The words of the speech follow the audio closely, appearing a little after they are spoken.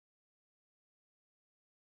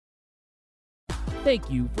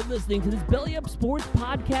Thank you for listening to this Belly Up Sports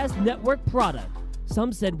Podcast Network product.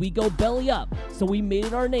 Some said we go belly up, so we made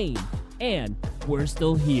it our name, and we're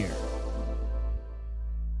still here.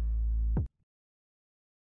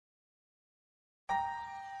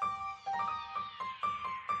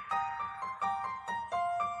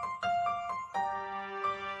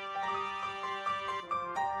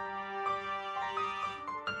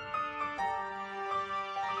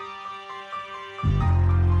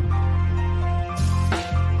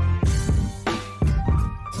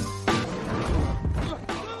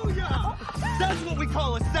 That's what we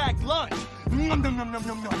call a sack lunch. Nom, nom, nom, nom,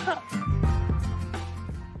 nom, nom.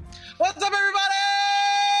 What's up, everybody?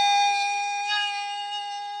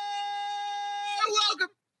 Welcome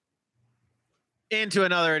into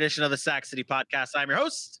another edition of the Sack City Podcast. I'm your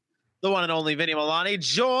host, the one and only Vinny Milani,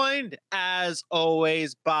 joined as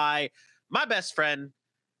always by my best friend.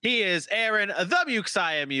 He is Aaron, the Mukes,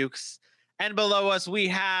 I am Mukes. And below us, we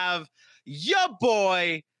have your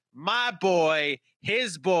boy, my boy,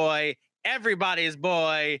 his boy, everybody's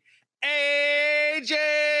boy, AJ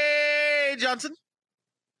Johnson.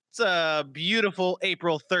 It's a beautiful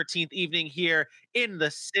April 13th evening here in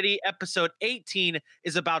the city. Episode 18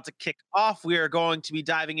 is about to kick off. We are going to be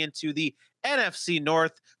diving into the NFC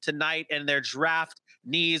North tonight and their draft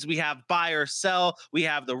needs. We have buy or sell. We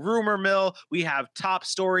have the rumor mill. We have top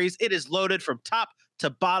stories. It is loaded from top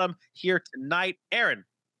to bottom here tonight. Aaron,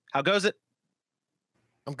 how goes it?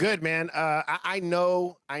 I'm good, man. I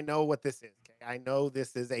know what this is. Okay? I know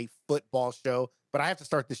this is a football show, but I have to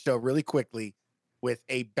start the show really quickly with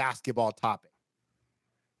a basketball topic.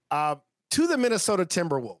 To the Minnesota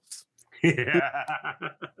Timberwolves,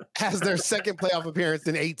 has their second playoff appearance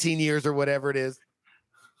in 18 years or whatever it is.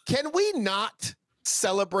 Can we not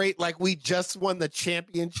celebrate like we just won the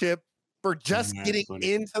championship for just getting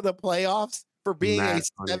into the playoffs, for being a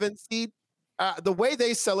 7 seed? The way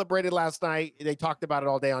they celebrated last night, they talked about it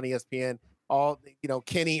all day on ESPN.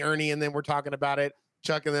 Kenny, Ernie, and then we're talking about it,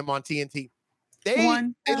 Chuck and them on TNT.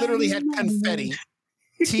 They literally had confetti,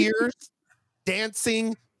 tears,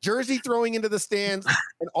 dancing, jersey throwing into the stands,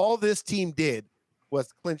 and all this team did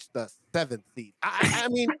was clinch the 7th seed. I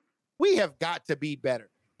mean, we have got to be better.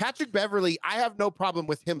 Patrick Beverley, I have no problem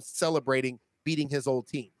with him celebrating beating his old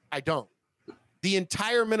team. I don't. The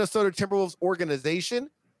entire Minnesota Timberwolves organization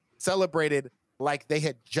celebrated like they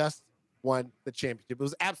had just won the championship. It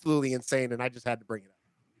was absolutely insane, and I just had to bring it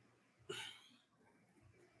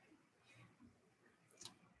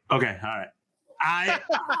up. Okay, all right. I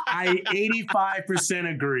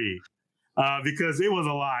 85% agree because it was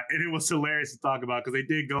a lot, and it was hilarious to talk about because they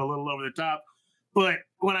did go a little over the top. But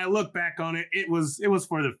when I look back on it, it was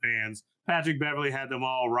for the fans. Patrick Beverley had them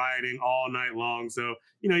all rioting all night long, so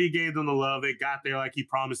he gave them the love. They got there like he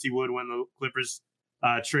promised he would when the Clippers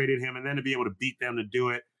traded him, and then to be able to beat them to do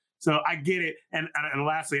it. So I get it. And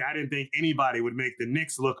lastly, I didn't think anybody would make the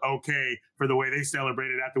Knicks look okay for the way they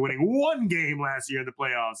celebrated after winning one game last year in the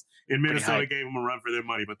playoffs. And Minnesota gave them a run for their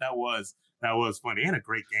money. But that was funny and a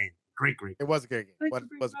great game. Great game. It was a great game.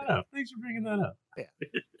 Thanks for bringing that up. Yeah.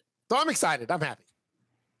 So I'm excited. I'm happy.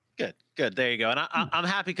 Good. There you go. And I'm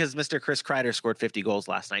happy because Mr. Chris Kreider scored 50 goals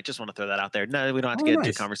last night. Just want to throw that out there. No, we don't have to get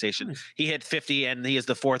into conversation. Nice. He hit 50, and he is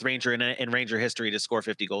the fourth Ranger in Ranger history to score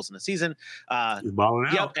 50 goals in the season. He's balling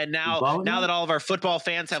out. Yep. And now that all of our football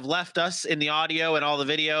fans have left us in the audio and all the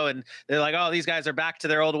video, and they're like, oh, these guys are back to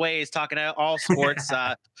their old ways, talking all sports.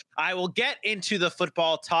 I will get into the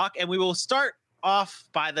football talk, and we will start off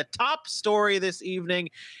by the top story this evening.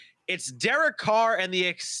 It's Derek Carr and the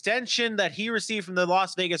extension that he received from the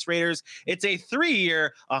Las Vegas Raiders. It's a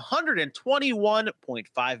 3-year,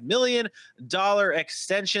 $121.5 million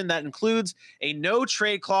extension that includes a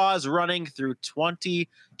no-trade clause running through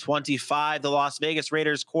 2025. The Las Vegas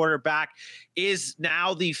Raiders quarterback is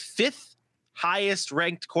now the fifth highest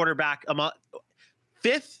ranked quarterback,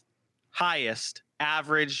 fifth highest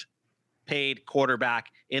average paid quarterback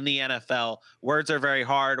in the NFL. Words are very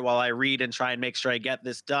hard while I read and try and make sure I get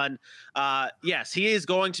this done. Yes, he is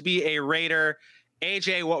going to be a Raider.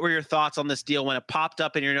 AJ, what were your thoughts on this deal when it popped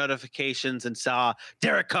up in your notifications and saw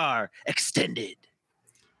Derek Carr extended?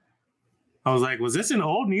 I was like, was this an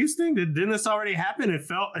old news thing? Didn't this already happen? It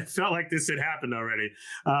felt like this had happened already.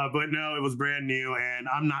 But no, it was brand new, and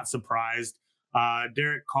I'm not surprised.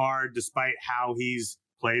 Derek Carr, despite how he's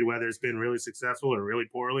played, whether it's been really successful or really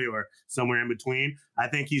poorly or somewhere in between, I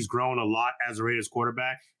think he's grown a lot as a Raiders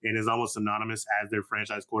quarterback and is almost synonymous as their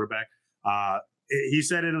franchise quarterback. He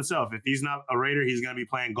said it himself. If he's not a Raider, he's going to be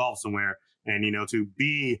playing golf somewhere. And, to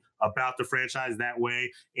be about the franchise that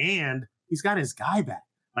way, and he's got his guy back.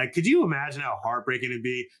 Like, could you imagine how heartbreaking it'd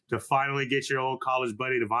be to finally get your old college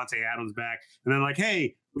buddy Devontae Adams back, and then like,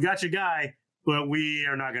 hey, we got your guy, but we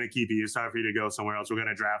are not going to keep you. It's time for you to go somewhere else. We're going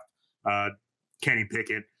to draft Kenny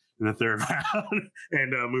Pickett in the 3rd round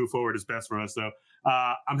and move forward as best for us. So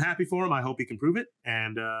I'm happy for him. I hope he can prove it,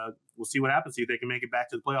 and we'll see what happens. See if they can make it back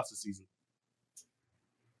to the playoffs this season.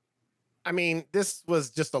 I mean, this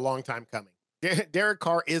was just a long time coming. Derek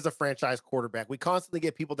Carr is a franchise quarterback. We constantly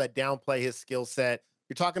get people that downplay his skill set.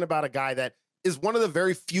 You're talking about a guy that is one of the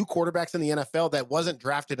very few quarterbacks in the NFL that wasn't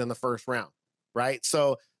drafted in the 1st round, right?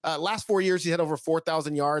 So last 4 years, he had over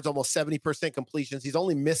 4,000 yards, almost 70% completions. He's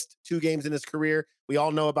only missed 2 games in his career. We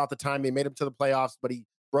all know about the time they made him to the playoffs, but he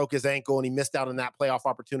broke his ankle and he missed out on that playoff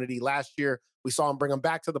opportunity. Last year, we saw him bring him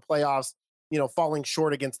back to the playoffs, falling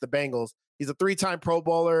short against the Bengals. He's a 3-time Pro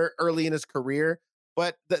Bowler early in his career.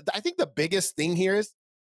 But I think the biggest thing here is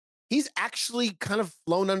he's actually kind of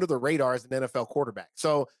flown under the radar as an NFL quarterback.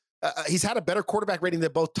 So he's had a better quarterback rating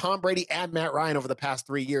than both Tom Brady and Matt Ryan over the past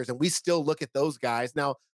 3 years. And we still look at those guys.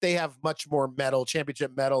 Now, they have much more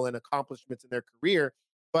championship medal and accomplishments in their career,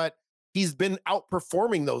 but he's been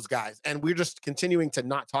outperforming those guys. And we're just continuing to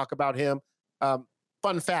not talk about him.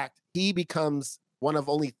 Fun fact, he becomes one of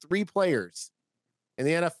only 3 players in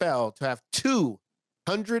the NFL to have 2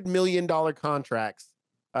 $100 million contracts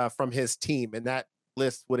from his team. And that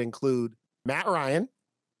list would include Matt Ryan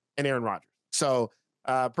and Aaron Rodgers. So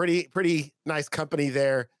pretty nice company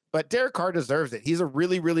there. But Derek Carr deserves it. He's a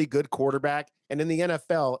really, really good quarterback. And in the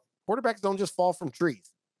NFL, quarterbacks don't just fall from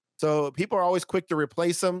trees. So people are always quick to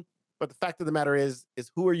replace him. But the fact of the matter is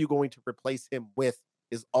who are you going to replace him with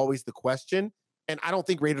is always the question. And I don't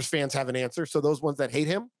think Raiders fans have an answer. So those ones that hate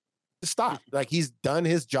him, just stop. Like, he's done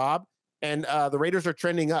his job. And the Raiders are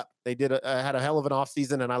trending up. They had a hell of an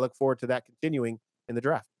offseason, and I look forward to that continuing in the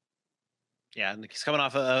draft. Yeah, and he's coming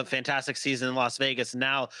off a fantastic season in Las Vegas.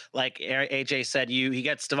 Now, like AJ said, he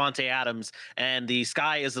gets Devontae Adams, and the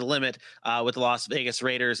sky is the limit with the Las Vegas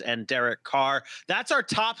Raiders and Derek Carr. That's our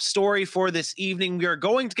top story for this evening. We are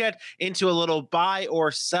going to get into a little buy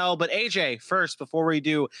or sell. But AJ, first, before we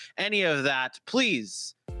do any of that,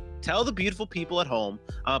 please tell the beautiful people at home,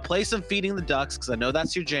 play some Feeding the Ducks, because I know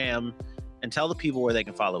that's your jam, and tell the people where they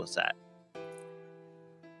can follow us at.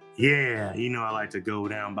 Yeah, I like to go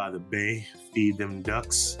down by the bay, feed them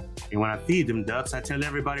ducks. And when I feed them ducks, I tell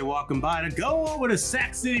everybody walking by to go over to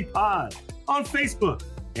Sac City Pod on Facebook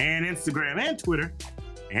and Instagram and Twitter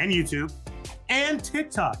and YouTube and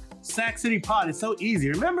TikTok. Sac City Pod. It's so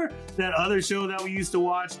easy. Remember that other show that we used to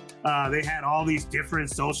watch? They had all these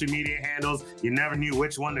different social media handles. You never knew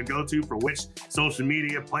which one to go to for which social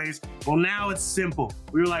media place. Well, now it's simple.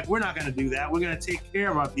 We were like, we're not going to do that. We're going to take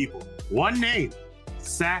care of our people. One name,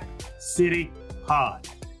 Sac City Pod.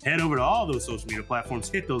 Head over to all those social media platforms.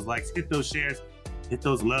 Hit those likes, hit those shares, hit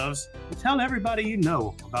those loves, and tell everybody you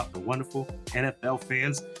know about the wonderful NFL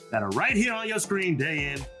fans that are right here on your screen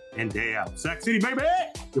day in and day out. Sac City, baby!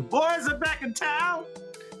 The boys are back in town!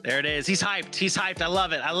 There it is. He's hyped. I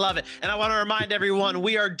love it. And I want to remind everyone,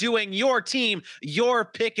 we are doing your team, your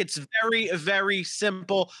pick. It's very, very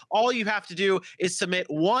simple. All you have to do is submit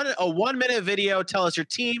a 1-minute video. Tell us your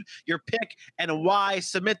team, your pick, and why.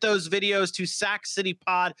 Submit those videos to Sac City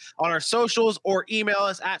Pod on our socials or email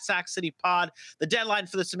us at Sac City Pod. The deadline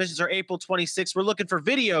for the submissions are April 26th. We're looking for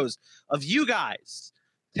videos of you guys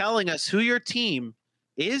telling us who your team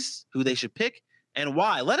is, who they should pick, and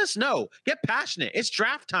why. Let us know. Get passionate. It's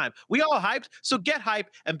draft time. We all hyped, so get hyped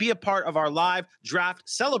and be a part of our live draft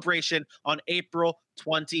celebration on April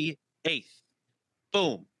 28th.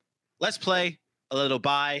 Boom. Let's play a little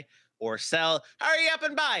buy or sell. Hurry up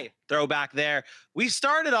and buy. Throwback there. We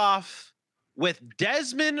started off with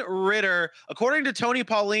Desmond Ridder. According to Tony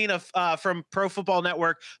Pauline from Pro Football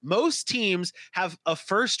Network, most teams have a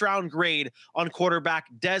first-round grade on quarterback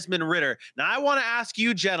Desmond Ridder. Now, I want to ask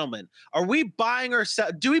you, gentlemen, are we buying or sell?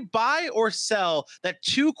 Do we buy or sell that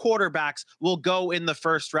 2 quarterbacks will go in the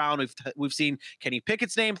first round? We've seen Kenny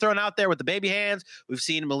Pickett's name thrown out there with the baby hands. We've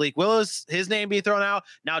seen Malik Willis, his name be thrown out.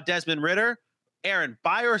 Now, Desmond Ridder. Aaron,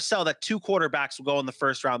 buy or sell that 2 quarterbacks will go in the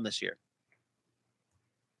first round this year?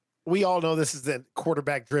 We all know this is a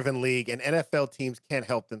quarterback-driven league, and NFL teams can't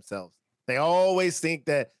help themselves. They always think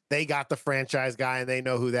that they got the franchise guy and they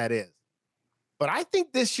know who that is. But I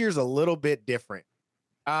think this year's a little bit different.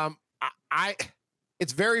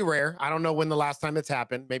 It's very rare. I don't know when the last time it's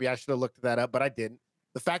happened. Maybe I should have looked that up, but I didn't.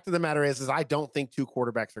 The fact of the matter is I don't think 2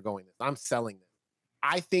 quarterbacks are going this. I'm selling this.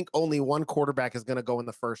 I think only 1 quarterback is going to go in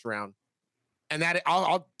the first round. And that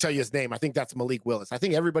I'll tell you his name. I think that's Malik Willis. I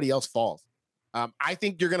think everybody else falls. I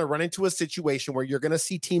think you're going to run into a situation where you're going to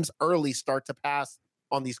see teams early start to pass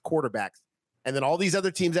on these quarterbacks. And then all these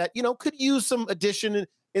other teams that, could use some addition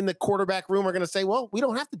in the quarterback room are going to say, well, we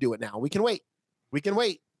don't have to do it now. We can wait.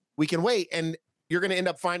 And you're going to end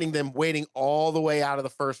up finding them waiting all the way out of the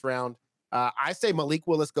first round. I say Malik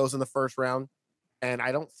Willis goes in the first round, and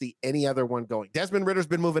I don't see any other one going. Desmond Ritter's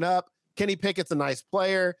been moving up. Kenny Pickett's a nice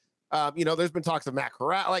player. There's been talks of Matt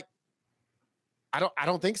Corral. Like, I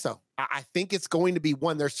don't think so. I think it's going to be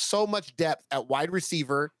one. There's so much depth at wide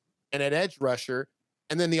receiver and at edge rusher,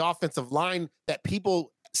 and then the offensive line that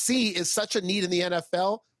people see is such a need in the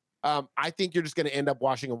NFL. I think you're just going to end up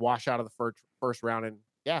watching a wash out of the first round. And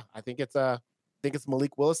yeah, I think it's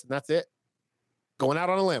Malik Willis, and that's it. Going out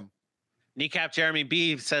on a limb. Kneecap Jeremy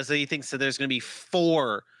B says that he thinks that there's going to be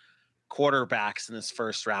 4 quarterbacks in this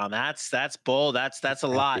first round. That's bold. That's a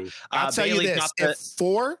lot. I'll tell you this: if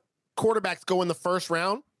 4 quarterbacks go in the first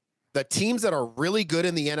round, the teams that are really good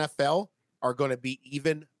in the NFL are going to be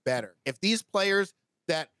even better. If these players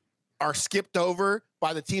that are skipped over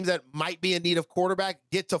by the teams that might be in need of quarterback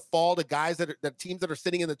get to fall to guys the teams that are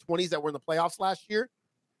sitting in the 20s that were in the playoffs last year,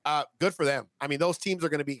 good for them. I mean, those teams are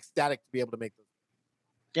going to be ecstatic to be able to make those.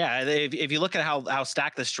 Yeah, if you look at how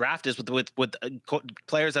stacked this draft is with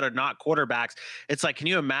players that are not quarterbacks, it's like, can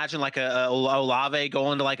you imagine like a Olave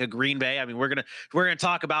going to like a Green Bay? I mean, we're gonna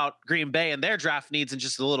talk about Green Bay and their draft needs in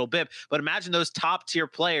just a little bit, but imagine those top tier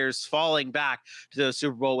players falling back to those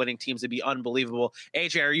Super Bowl winning teams. It'd be unbelievable.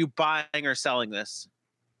 AJ, are you buying or selling this?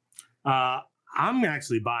 I'm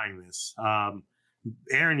actually buying this.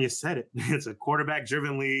 Aaron, you said it. It's a quarterback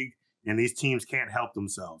driven league, and these teams can't help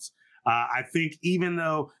themselves. I think even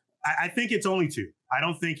though I think it's only 2, I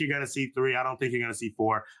don't think you're going to see 3. I don't think you're going to see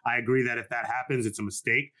 4. I agree that if that happens, it's a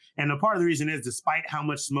mistake. And a part of the reason is, despite how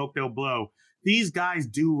much smoke they'll blow, these guys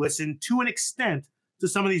do listen to an extent to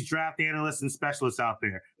some of these draft analysts and specialists out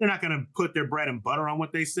there. They're not going to put their bread and butter on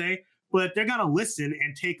what they say, but they're going to listen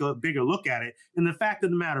and take a bigger look at it. And the fact of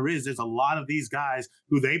the matter is, there's a lot of these guys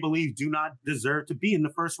who they believe do not deserve to be in the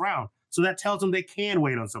first round. So that tells them they can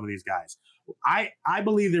wait on some of these guys. I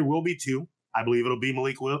believe there will be 2. I believe it'll be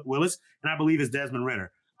Malik Willis, and I believe it's Desmond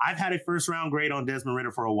Ridder. I've had a first-round grade on Desmond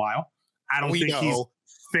Ridder for a while. I don't think he's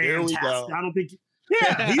fantastic. I don't think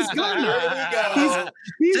Yeah, he's good.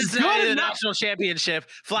 He's good. The national championship.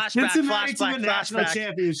 Flashback. National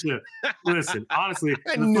championship. Listen, honestly,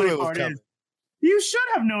 the funny part is, you should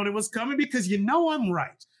have known it was coming because you know I'm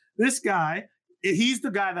right. This guy, he's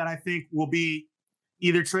the guy that I think will be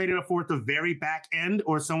either traded for at the very back end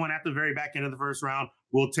or someone at the very back end of the first round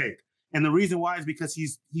will take. And the reason why is because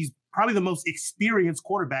he's probably the most experienced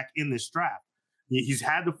quarterback in this draft. He's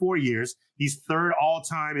had the 4 years. He's third all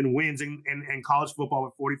time in wins in college football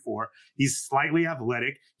with 44. He's slightly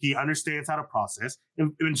athletic. He understands how to process.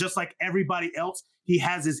 And just like everybody else, he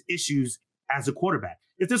has his issues as a quarterback.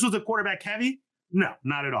 If this was a quarterback heavy, no,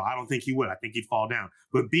 not at all. I don't think he would. I think he'd fall down.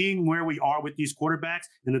 But being where we are with these quarterbacks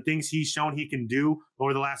and the things he's shown he can do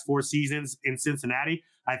over the last 4 seasons in Cincinnati,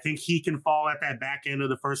 I think he can fall at that back end of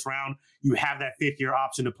the first round. You have that 5th-year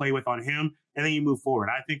option to play with on him, and then you move forward.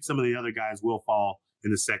 I think some of the other guys will fall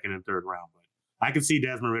in the 2nd and 3rd round, but I can see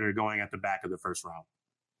Desmond Ridder going at the back of the first round.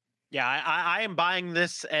 Yeah, I am buying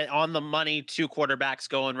this on the money. 2 quarterbacks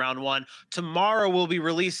going round 1. Tomorrow we'll be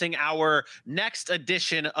releasing our next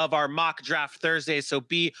edition of our mock draft Thursday. So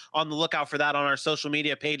be on the lookout for that on our social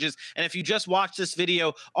media pages. And if you just watched this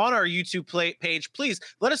video on our YouTube page, please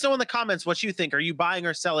let us know in the comments what you think. Are you buying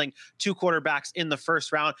or selling 2 quarterbacks in the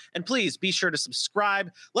first round? And please be sure to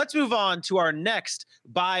subscribe. Let's move on to our next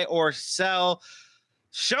buy or sell.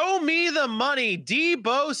 Show me the money.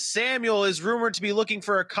 Deebo Samuel is rumored to be looking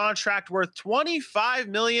for a contract worth $25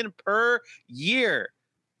 million per year.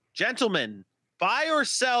 Gentlemen, buy or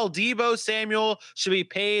sell Deebo Samuel should be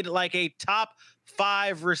paid like a top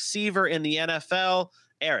 5 receiver in the NFL.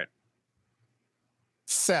 Aaron.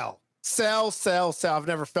 Sell. I've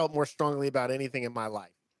never felt more strongly about anything in my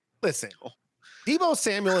life. Listen, Deebo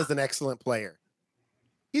Samuel is an excellent player.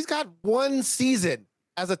 He's got 1 season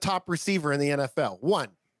as a top receiver in the NFL. 1.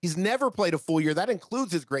 He's never played a full year. That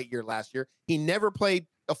includes his great year last year. He never played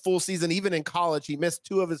a full season, even in college. He missed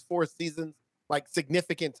 2 of his 4 seasons, like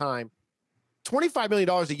significant time. $25 million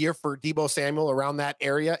a year for Deebo Samuel around that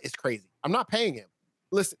area is crazy. I'm not paying him.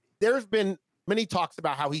 Listen, there's been many talks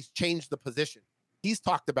about how he's changed the position. He's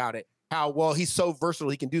talked about it, how, well, he's so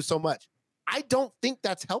versatile. He can do so much. I don't think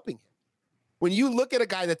that's helping him. When you look at a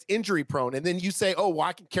guy that's injury prone and then you say, oh, well,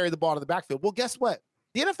 I can carry the ball to the backfield. Well, guess what?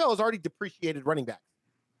 The NFL has already depreciated running backs,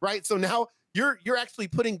 right? So now you're actually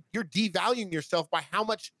you're devaluing yourself by how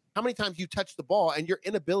many times you touch the ball and your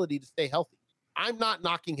inability to stay healthy. I'm not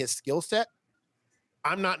knocking his skill set.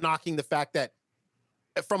 I'm not knocking the fact that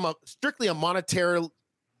from strictly a monetary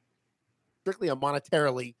strictly a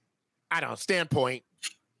monetarily, standpoint,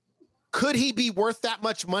 could he be worth that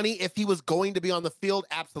much money if he was going to be on the field?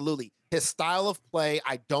 Absolutely. His style of play,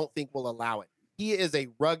 I don't think will allow it. He is a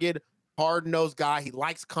rugged, hard-nosed guy. He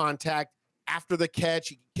likes contact. After the catch,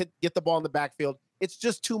 he can get the ball in the backfield. It's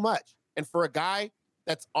just too much. And for a guy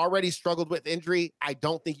that's already struggled with injury, I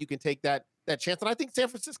don't think you can take that chance. And I think San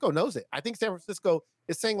Francisco knows it. I think San Francisco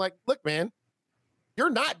is saying, like, look, man, you're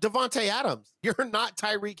not Devontae Adams. You're not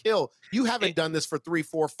Tyreek Hill. You haven't done this for 3,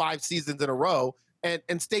 4, 5 seasons in a row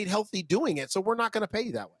and stayed healthy doing it. So we're not going to pay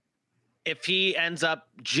you that way. If he ends up,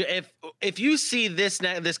 if you see this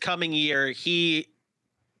coming year, he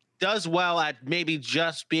does well at maybe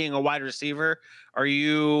just being a wide receiver, are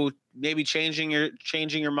you maybe changing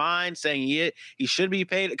your mind, saying he should be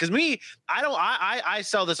paid? Because I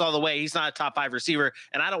sell this all the way. He's not a top 5 receiver,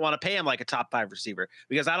 and I don't want to pay him like a top 5 receiver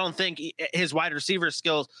because I don't think his wide receiver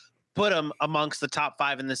skills put him amongst the top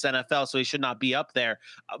 5 in this NFL, so he should not be up there.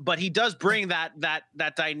 But he does bring that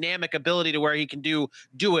dynamic ability to where he can do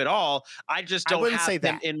it all. I just don't have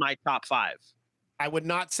him in my top 5. I would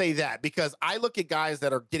not say that because I look at guys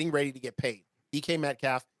that are getting ready to get paid. DK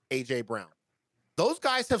Metcalf, AJ Brown. Those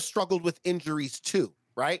guys have struggled with injuries too,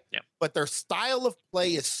 right? Yeah. But their style of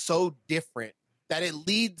play is so different that it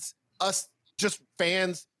leads us, just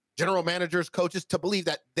fans, general managers, coaches, to believe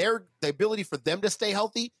that the ability for them to stay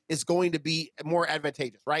healthy is going to be more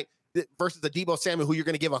advantageous, right? Versus a Deebo Samuel who you're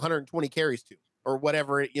going to give 120 carries to or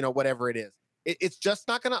whatever it is. It's just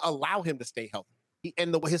not going to allow him to stay healthy.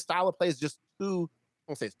 His style of play is just too,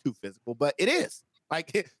 I won't say it's too physical, but it is.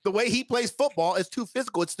 Like the way he plays football is too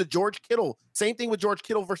physical. It's the George Kittle. Same thing with George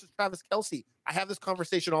Kittle versus Travis Kelce. I have this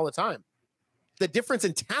conversation all the time. The difference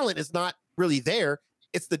in talent is not really there.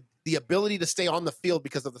 It's the ability to stay on the field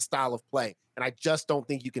because of the style of play. And I just don't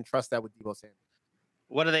think you can trust that with Deebo Samuel.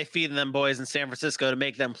 What are they feeding them boys in San Francisco to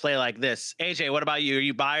make them play like this? AJ, what about you? Are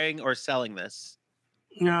you buying or selling this?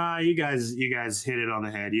 Nah, you guys hit it on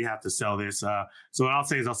the head. You have to sell this. So what I'll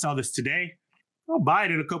say is I'll sell this today. I'll buy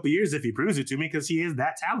it in a couple of years if he proves it to me because he is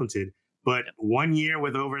that talented. But 1 year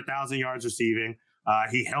with over 1,000 yards receiving,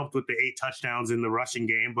 he helped with the 8 touchdowns in the rushing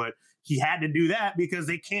game, but he had to do that because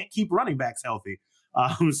they can't keep running backs healthy.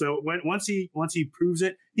 So once he proves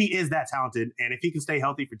it, he is that talented. And if he can stay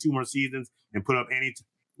healthy for 2 more seasons and put up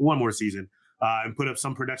one more season and put up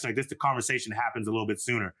some production like this, the conversation happens a little bit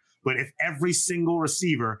sooner. But if every single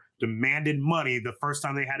receiver demanded money the first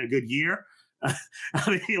time they had a good year,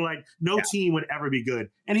 I mean, like team would ever be good.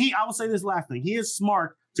 And I will say this last thing. He is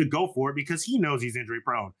smart to go for it because he knows he's injury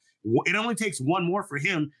prone. It only takes one more for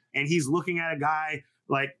him. And he's looking at a guy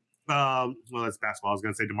like, that's basketball. I was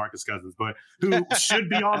going to say DeMarcus Cousins, but who should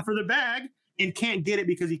be on for the bag and can't get it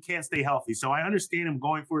because he can't stay healthy. So I understand him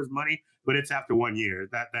going for his money, but it's after 1 year.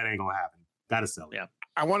 That ain't going to happen. Got to sell it. Yeah.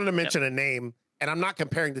 I wanted to mention a name, and I'm not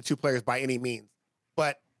comparing the 2 players by any means,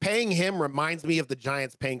 but paying him reminds me of the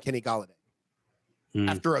Giants paying Kenny Golladay.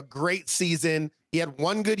 After a great season, he had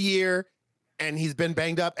 1 good year, and he's been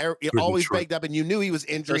banged up, always banged up, and you knew he was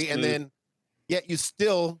injury, and then yet you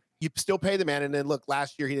still pay the man. And then look,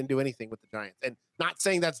 last year he didn't do anything with the Giants. And not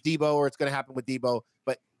saying that's Deebo or it's going to happen with Deebo,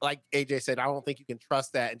 but like AJ said, I don't think you can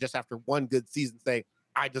trust that. And just after 1 good season, say,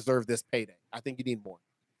 I deserve this payday. I think you need more.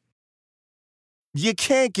 You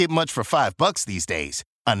can't get much for $5 these days.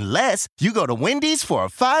 Unless you go to Wendy's for a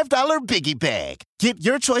 $5 Biggie Bag. Get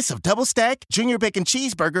your choice of double stack, junior bacon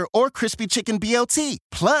cheeseburger, or crispy chicken BLT.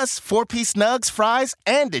 Plus 4-piece nugs, fries,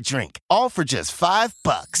 and a drink. All for just $5.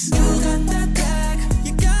 You got that bag.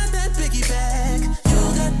 You got that Biggie Bag. You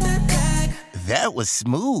got that bag. That was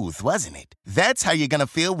smooth, wasn't it? That's how you're going to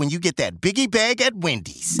feel when you get that Biggie Bag at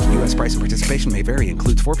Wendy's. U.S. price and participation may vary.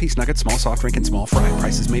 Includes 4-piece nuggets, small soft drink, and small fry.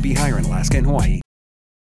 Prices may be higher in Alaska and Hawaii.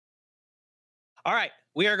 All right.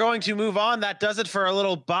 We are going to move on. That does it for a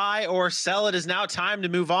little buy or sell. It is now time to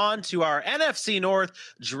move on to our NFC North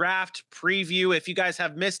draft preview. If you guys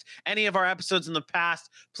have missed any of our episodes in the past,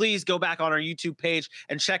 please go back on our YouTube page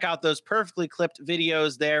and check out those perfectly clipped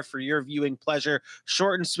videos there for your viewing pleasure.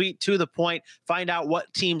 Short and sweet, to the point. Find out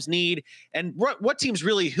what teams need and what teams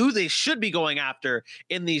really, who they should be going after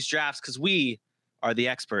in these drafts, because we are the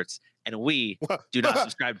experts and we do not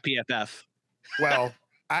subscribe to PFF. Well,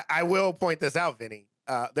 I will point this out, Vinny.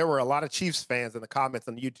 There were a lot of Chiefs fans in the comments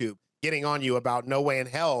on YouTube getting on you about no way in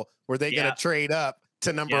hell were they going to trade up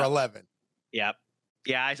to number 11. Yep.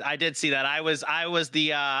 Yeah, I did see that. I was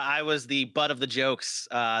the butt of the jokes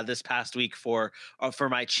this past week for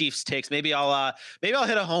my Chiefs takes. Maybe I'll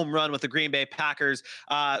hit a home run with the Green Bay Packers.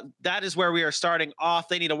 That is where we are starting off.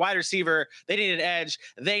 They need a wide receiver. They need an edge.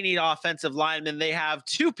 They need offensive linemen. They have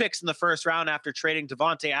 2 picks in the first round after trading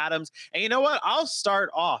Devontae Adams. And you know what? I'll start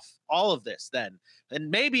off all of this then and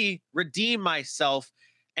maybe redeem myself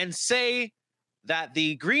and say that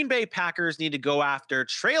the Green Bay Packers need to go after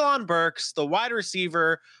Treylon Burks, the wide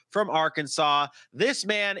receiver from Arkansas. This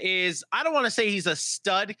man is, I don't want to say he's a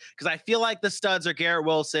stud because I feel like the studs are Garrett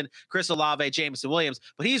Wilson, Chris Olave, Jameson Williams,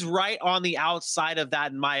 but he's right on the outside of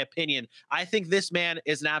that in my opinion. I think this man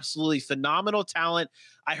is an absolutely phenomenal talent.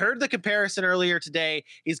 I heard the comparison earlier today.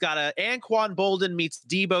 He's got a Anquan Bolden meets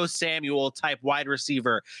Deebo Samuel type wide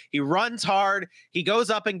receiver. He runs hard. He goes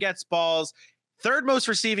up and gets balls. 3rd most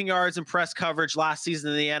receiving yards in press coverage last season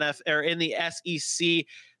in the NFL or in the SEC.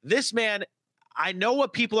 This man, I know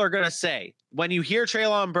what people are going to say. When you hear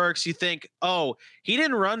Treylon Burks, you think, oh, he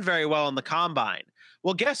didn't run very well in the combine.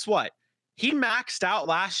 Well, guess what? He maxed out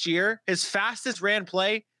last year. His fastest ran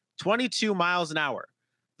play, 22 miles an hour.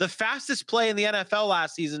 The fastest play in the NFL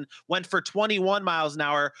last season went for 21 miles an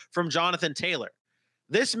hour from Jonathan Taylor.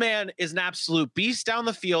 This man is an absolute beast down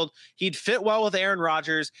the field. He'd fit well with Aaron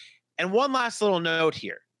Rodgers. And one last little note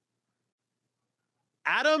here.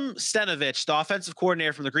 Adam Stenovich, the offensive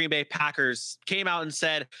coordinator from the Green Bay Packers, came out and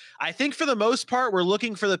said, I think for the most part, we're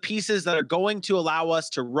looking for the pieces that are going to allow us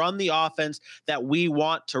to run the offense that we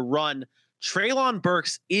want to run. Treylon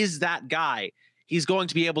Burks is that guy. He's going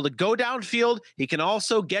to be able to go downfield. He can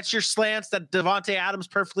also get your slants that Devontae Adams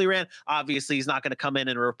perfectly ran. Obviously, he's not going to come in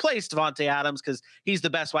and replace Devontae Adams because he's the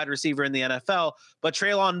best wide receiver in the NFL. But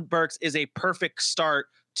Treylon Burks is a perfect start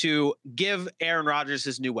to give Aaron Rodgers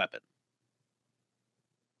his new weapon.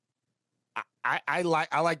 I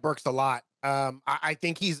like Burks a lot. I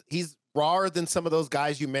think he's rawer than some of those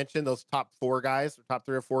guys you mentioned, those top 4 guys, or top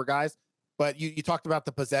 3 or 4 guys. But you talked about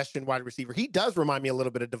the possession wide receiver. He does remind me a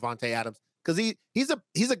little bit of Devontae Adams because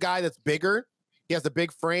he's a guy that's bigger. He has a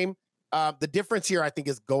big frame. The difference here, I think,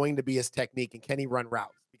 is going to be his technique and can he run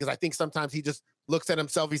routes? Because I think sometimes he just looks at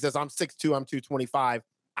himself. He says, I'm 6'2", I'm 225.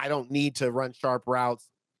 I don't need to run sharp routes.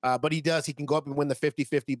 But he does. He can go up and win the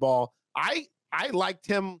 50-50 ball. I liked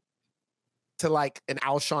him to like an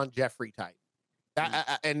Alshon Jeffrey type.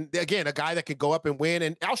 And again, a guy that could go up and win.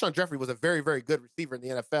 And Alshon Jeffrey was a very, very good receiver in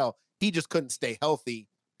the NFL. He just couldn't stay healthy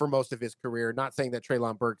for most of his career. Not saying that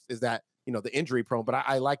Treylon Burks is that, the injury prone, but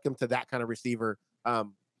I like him to that kind of receiver.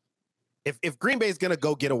 If Green Bay is going to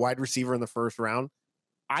go get a wide receiver in the first round,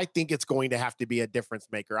 I think it's going to have to be a difference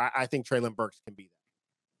maker. I think Treylon Burks can be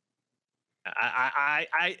that.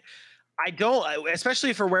 I don't,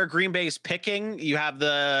 especially for where Green Bay's picking. You have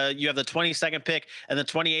the 22nd pick and the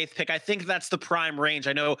 28th pick. I think that's the prime range.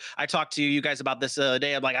 I know I talked to you guys about this the other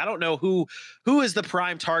day. I'm like, I don't know who is the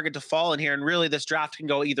prime target to fall in here. And really, this draft can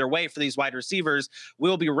go either way for these wide receivers.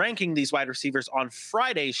 We'll be ranking these wide receivers on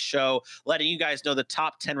Friday's show, letting you guys know the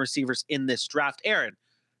top 10 receivers in this draft. Aaron,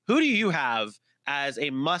 who do you have as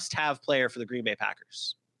a must-have player for the Green Bay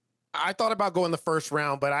Packers? I thought about going the first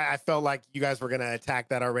round, but I felt like you guys were going to attack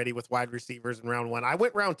that already with wide receivers in round 1. I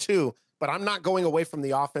went round 2, but I'm not going away from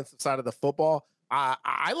the offensive side of the football.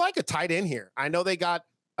 I like a tight end here. I know they got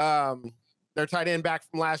their tight end back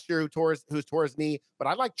from last year who's tore his knee, but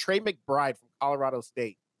I like Trey McBride from Colorado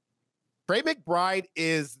State. Trey McBride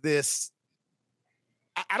is this,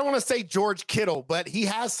 I don't want to say George Kittle, but he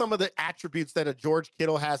has some of the attributes that a George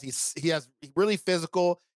Kittle has. He's really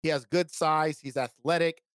physical. He has good size. He's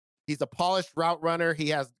athletic. He's a polished route runner. He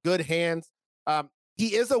has good hands.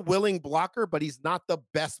 He is a willing blocker, but he's not the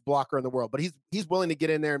best blocker in the world. But he's willing to get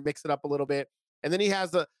in there and mix it up a little bit. And then he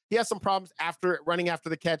has some problems after running after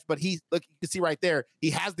the catch. But look, you can see right there,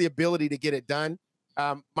 he has the ability to get it done.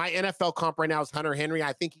 My NFL comp right now is Hunter Henry.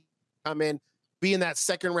 I think he can come in, be in that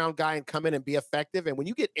second round guy, and come in and be effective. And when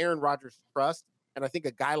you get Aaron Rodgers' trust, and I think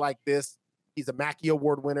a guy like this, he's a Mackey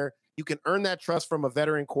Award winner. You can earn that trust from a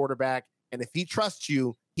veteran quarterback. And if he trusts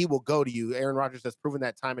you, he will go to you. Aaron Rodgers has proven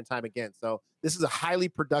that time and time again. So this is a highly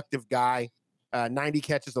productive guy, 90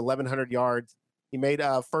 catches, 1,100 yards. He made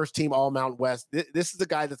a first team All Mountain West. This is a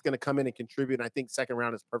guy that's going to come in and contribute. And I think second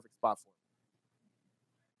round is a perfect spot for him.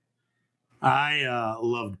 I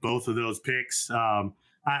loved both of those picks. I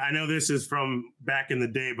know this is from back in the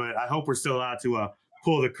day, but I hope we're still allowed to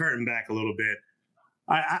pull the curtain back a little bit.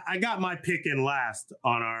 I got my pick in last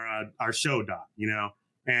on our show doc,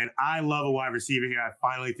 and I love a wide receiver here. I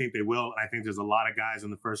finally think they will. And I think there's a lot of guys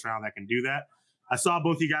in the first round that can do that. I saw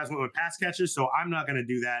both you guys went with pass catchers, so I'm not going to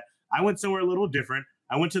do that. I went somewhere a little different.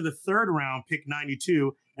 I went to the third round, pick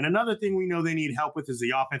 92, And another thing we know they need help with is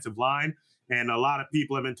the offensive line. And a lot of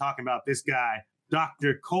people have been talking about this guy,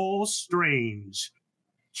 Dr. Cole Strange,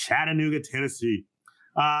 Chattanooga, Tennessee.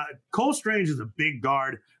 Cole Strange is a big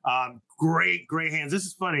guard. Great hands. This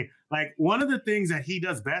is funny. Like, one of the things that he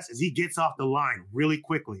does best is he gets off the line really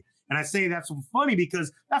quickly. And I say that's funny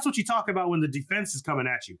because that's what you talk about when the defense is coming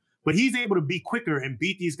at you. But he's able to be quicker and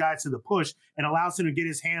beat these guys to the push and allows him to get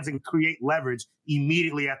his hands and create leverage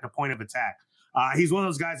immediately at the point of attack. He's one of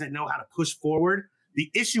those guys that know how to push forward. The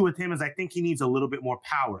issue with him is I think he needs a little bit more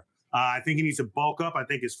power. I think he needs to bulk up. I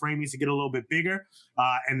think his frame needs to get a little bit bigger,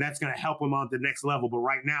 and that's going to help him on the next level. But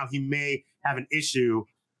right now, he may have an issue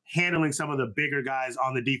handling some of the bigger guys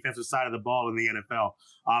on the defensive side of the ball in the NFL.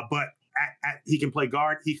 But he can play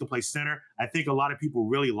guard. He can play center. I think a lot of people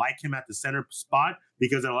really like him at the center spot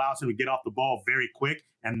because it allows him to get off the ball very quick,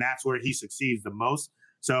 and that's where he succeeds the most.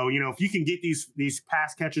 So, if you can get these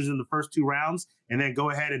pass catchers in the first 2 rounds and then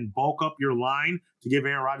go ahead and bulk up your line to give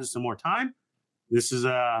Aaron Rodgers some more time, this is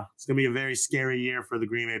it's going to be a very scary year for the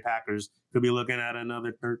Green Bay Packers. Could be looking at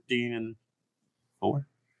another 13-4. To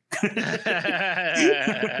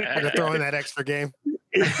throw in that extra game.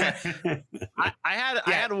 I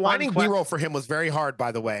had one. Finding B-roll for him was very hard,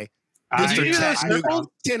 by the way. Did you do those circles?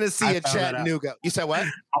 Tennessee at Chattanooga. You said what?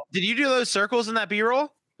 Did you do those circles in that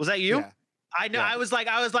B-roll? Was that you? Yeah. I know. Yeah. I was like,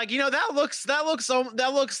 that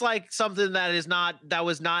looks like something that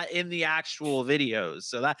was not in the actual videos.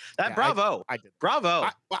 So bravo. I did. Bravo.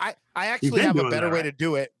 I actually have a better way to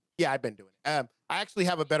do it. Yeah, I've been doing it. I actually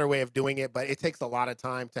have a better way of doing it, but it takes a lot of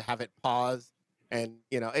time to have it pause, and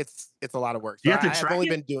it's a lot of work. So I've only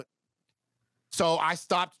been doing. So I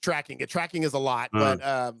stopped tracking it. Tracking is a lot, but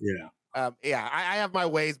I have my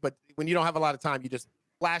ways. But when you don't have a lot of time, you just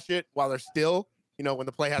flash it while they're still. When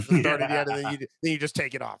the play hasn't started yet, and then you just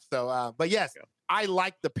take it off. So, but yes, I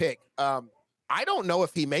like the pick. I don't know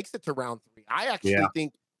if he makes it to round 3. I actually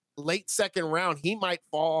think late second round, he might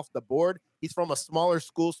fall off the board. He's from a smaller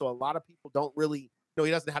school, so a lot of people don't really,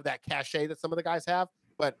 he doesn't have that cachet that some of the guys have.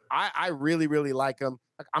 But I really, really like him.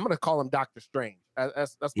 I'm going to call him Dr. Strange.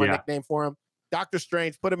 That's my nickname for him. Dr.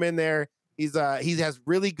 Strange, put him in there. He has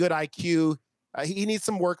really good IQ. He needs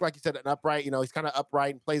some work, like you said, an upright. He's kind of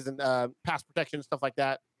upright and plays in pass protection and stuff like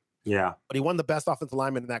that. Yeah. But he won the best offensive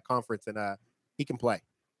lineman in that conference, and he can play.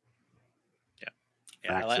 Yeah.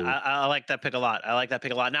 I like that pick a lot.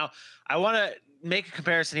 Now, I want to make a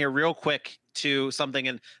comparison here real quick to something,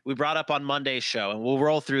 and we brought up on Monday's show, and we'll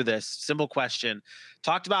roll through this. Simple question.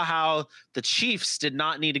 Talked about how the Chiefs did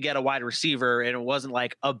not need to get a wide receiver, and it wasn't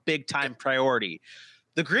like a big-time priority.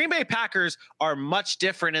 The Green Bay Packers are much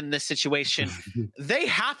different in this situation. They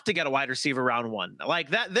have to get a wide receiver round 1. Like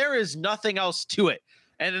that, there is nothing else to it.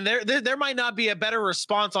 And there might not be a better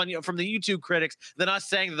response from the YouTube critics than us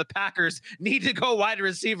saying that the Packers need to go wide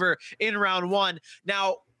receiver in round 1.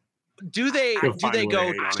 Now, do they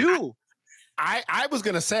go 2? I was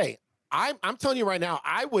gonna say, I'm telling you right now,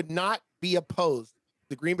 I would not be opposed to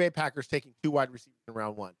the Green Bay Packers taking 2 wide receivers in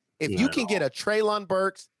round 1. If you can get a Treylon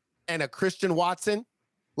Burks and a Christian Watson.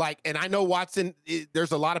 And I know Watson,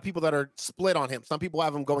 there's a lot of people that are split on him. Some people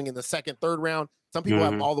have him going in the second, third round. Some people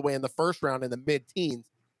have him all the way in the first round in the mid-teens.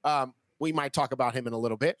 We might talk about him in a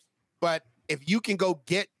little bit. But if you can go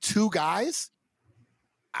get 2 guys,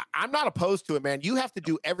 I'm not opposed to it, man. You have to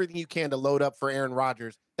do everything you can to load up for Aaron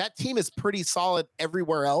Rodgers. That team is pretty solid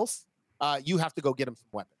everywhere else. You have to go get him some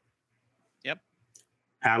weapons. Yep.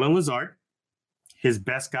 Alan Lazard, his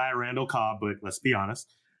best guy, Randall Cobb, but let's be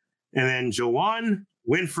honest. And then Juwan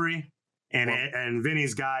Winfrey and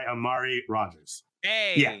Vinny's guy, Amari Rodgers.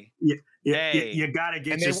 Hey. You got to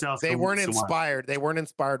get yourself. They weren't inspired. They weren't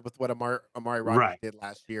inspired with what Amari Rodgers did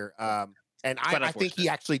last year. And I think he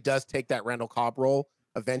actually does take that Randall Cobb role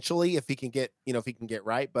eventually if he can get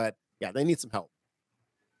right. But yeah, they need some help.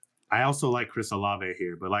 I also like Chris Olave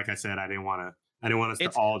here, but like I said, I didn't want us to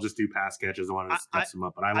all just do pass catches. I wanted to step them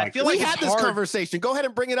up. But I feel like we had this conversation. Go ahead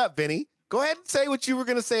and bring it up, Vinny. Go ahead and say what you were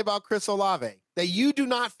going to say about Chris Olave. That you do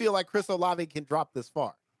not feel like Chris Olave can drop this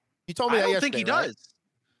far. You told me that yesterday. I don't think he does.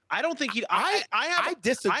 I don't think he. I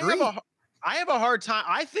disagree. I have a hard time.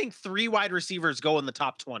 I think 3 wide receivers go in the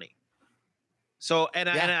top 20. So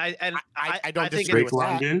I don't disagree with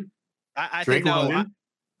that. I think no.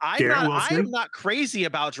 I'm not crazy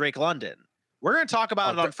about Drake London. We're going to talk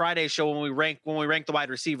about it on Friday's show when we rank the wide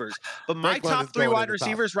receivers. But my top 3 wide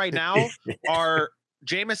receivers right now are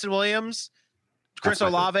Jamison Williams, Chris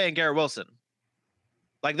Olave, and Garrett Wilson.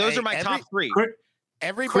 Like those are my top 3.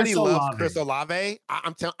 Everybody loves Chris Olave.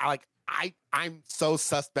 I'm so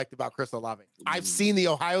suspect about Chris Olave. I've seen the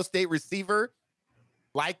Ohio State receiver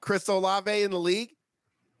like Chris Olave in the league,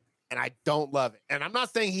 and I don't love it. And I'm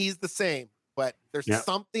not saying he's the same, but there's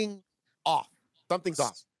something off. Something's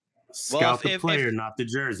off. Scout the player, not the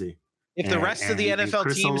jersey. If the rest of the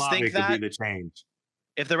NFL teams think that, be the change.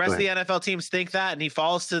 If the rest of the NFL teams think that, and he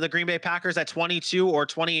falls to the Green Bay Packers at 22 or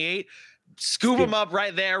 28, scoop him up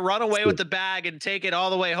right there, run away with the bag, and take it all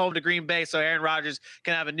the way home to Green Bay so Aaron Rodgers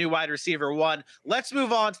can have a new wide receiver one. Let's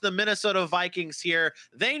move on to the Minnesota Vikings here.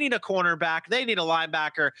 They need a cornerback. They need a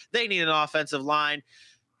linebacker. They need an offensive line.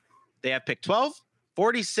 They have pick 12,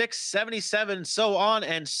 46, 77, so on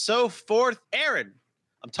and so forth. Aaron,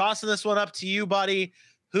 I'm tossing this one up to you, buddy.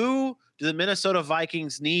 Who do the Minnesota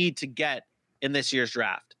Vikings need to get in this year's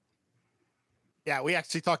draft? Yeah, we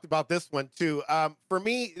actually talked about this one too. For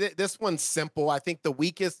me, this one's simple. I think the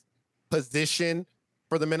weakest position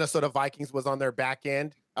for the Minnesota Vikings was on their back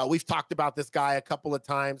end. We've talked about this guy a couple of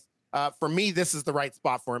times. For me, this is the right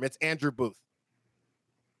spot for him. It's Andrew Booth.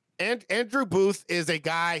 And Andrew Booth is a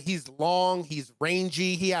guy, he's long, he's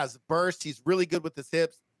rangy, he has burst, he's really good with his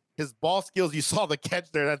hips. His ball skills, you saw the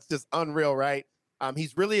catch there, that's just unreal, right?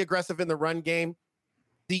 He's really aggressive in the run game.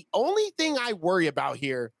 The only thing I worry about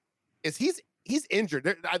here is he's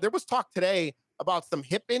injured. There was talk today about some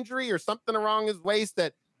hip injury or something around his waist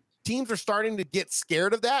that teams are starting to get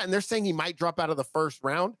scared of that, and they're saying he might drop out of the first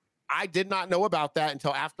round. I did not know about that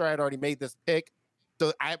until after I had already made this pick.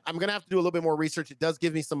 So I'm going to have to do a little bit more research. It does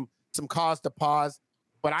give me some cause to pause,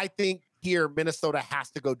 but I think here Minnesota has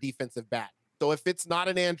to go defensive back. So if it's not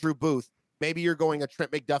an Andrew Booth, maybe you're going a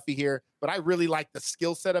Trent McDuffie here, but I really like the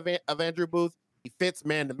skill set of Andrew Booth. He fits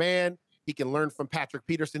man-to-man. He can learn from Patrick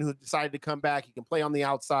Peterson, who decided to come back. He can play on the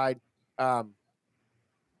outside.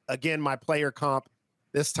 Again, my player comp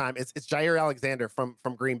this time, it's Jair Alexander from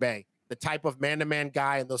Green Bay. The type of man-to-man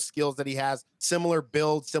guy and those skills that he has, similar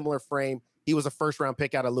build, similar frame. He was a first-round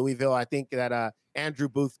pick out of Louisville. I think that Andrew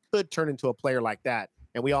Booth could turn into a player like that.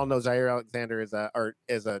 And we all know Jair Alexander is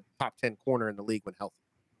a top 10 corner in the league when healthy.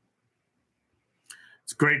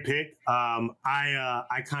 It's a great pick.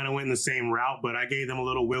 I kind of went in the same route, but I gave them a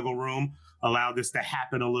little wiggle room, allowed this to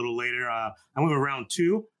happen a little later. I went with round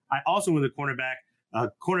 2. I also went with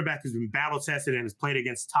a cornerback who's been battle tested and has played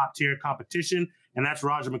against top tier competition, and that's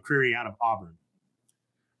Roger McCreary out of Auburn.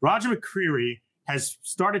 Roger McCreary has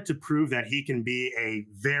started to prove that he can be a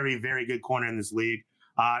very, very good corner in this league.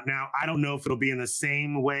 Now, I don't know if it'll be in the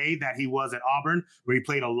same way that he was at Auburn, where he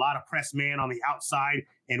played a lot of press man on the outside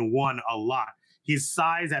and won a lot. His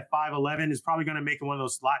size at 5'11" is probably going to make him one of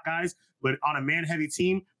those slot guys, but on a man-heavy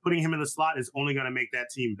team, putting him in the slot is only going to make that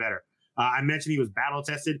team better. I mentioned he was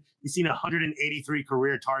battle-tested. He's seen 183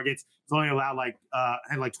 career targets. He's only allowed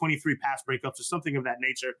had 23 pass breakups or something of that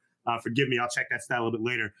nature. Forgive me, I'll check that stat a little bit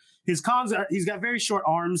later. His cons are he's got very short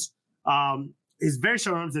arms. His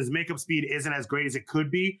makeup speed isn't as great as it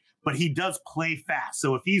could be, but he does play fast.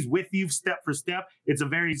 So if he's with you step for step, it's a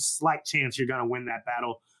very slight chance you're going to win that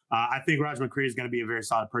battle. I think Roger McCreary is going to be a very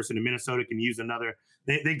solid person, and Minnesota can use another.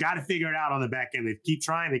 They got to figure it out on the back end. They keep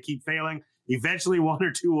trying. They keep failing. Eventually, one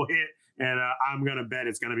or two will hit, and I'm going to bet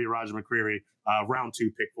it's going to be Roger McCreary, round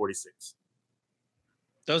 2, pick 46.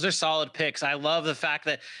 Those are solid picks. I love the fact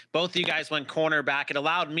that both of you guys went cornerback. It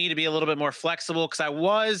allowed me to be a little bit more flexible because I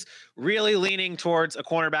was really leaning towards a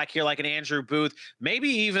cornerback here like an Andrew Booth, maybe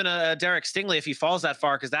even a Derek Stingley if he falls that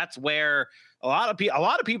far, because that's where a lot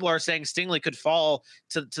of people are saying Stingley could fall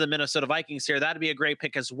to the Minnesota Vikings here. That'd be a great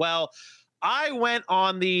pick as well. I went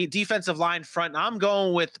on the defensive line front. I'm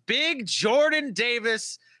going with big Jordan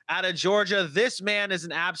Davis out of Georgia. This man is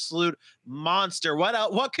an absolute monster.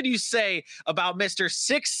 What could you say about Mr.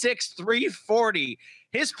 6'6", 340?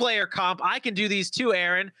 His player comp, I can do these too,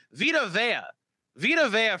 Aaron. Vita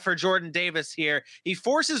Vea for Jordan Davis here. He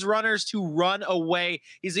forces runners to run away.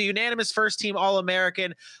 He's a unanimous first-team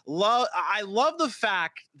All-American. I love the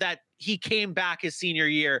fact that he came back his senior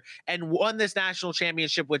year and won this national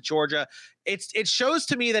championship with Georgia. It shows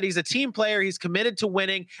to me that he's a team player. He's committed to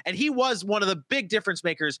winning, and he was one of the big difference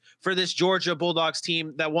makers for this Georgia Bulldogs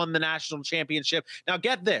team that won the national championship. Now,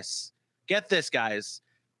 get this, guys.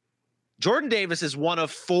 Jordan Davis is one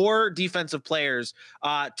of 4 defensive players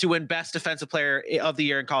to win Best Defensive Player of the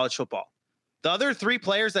Year in college football. The other 3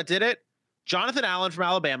 players that did it, Jonathan Allen from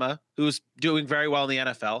Alabama, who's doing very well in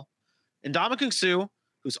the NFL, and Ndamukong Suh,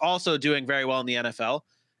 who's also doing very well in the NFL,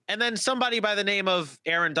 and then somebody by the name of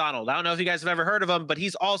Aaron Donald. I don't know if you guys have ever heard of him, but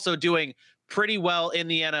he's also doing pretty well in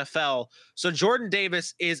the NFL. So Jordan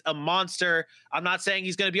Davis is a monster. I'm not saying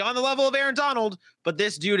he's going to be on the level of Aaron Donald, but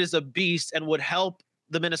this dude is a beast and would help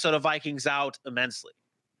the Minnesota Vikings out immensely.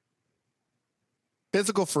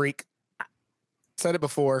 Physical freak. Said it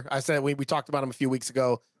before. I said we talked about him a few weeks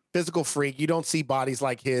ago. Physical freak. You don't see bodies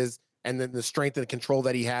like his and then the strength and control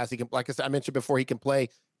that he has. He can, like I mentioned before, he can play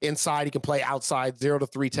inside, he can play outside,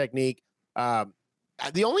 0-3 technique.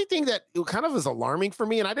 The only thing that kind of is alarming for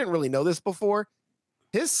me, and I didn't really know this before,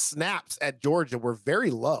 his snaps at Georgia were very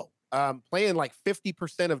low, playing like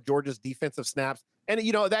 50% of Georgia's defensive snaps. And,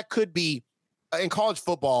 that could be in college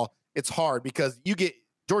football. It's hard because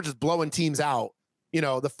Georgia's blowing teams out,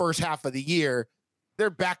 the first half of the year. Their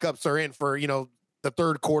backups are in for, the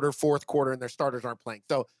third quarter, fourth quarter, and their starters aren't playing.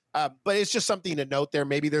 So, but it's just something to note there.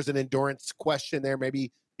 Maybe there's an endurance question there.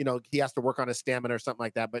 Maybe, he has to work on his stamina or something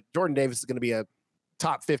like that. But Jordan Davis is going to be a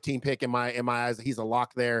top 15 pick in my eyes. He's a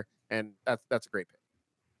lock there, and that's a great pick.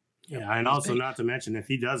 Yeah, and also not to mention, if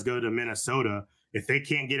he does go to Minnesota, if they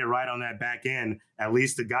can't get it right on that back end, at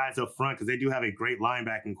least the guys up front, because they do have a great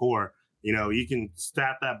linebacking core, you can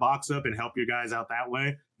stack that box up and help your guys out that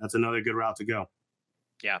way. That's another good route to go.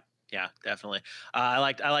 Yeah, definitely. I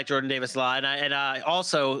like Jordan Davis a lot, and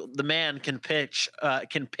also the man can pitch.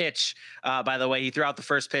 By the way, he threw out the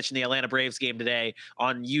first pitch in the Atlanta Braves game today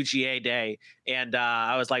on UGA Day, and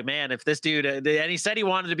I was like, man, if this dude, and he said he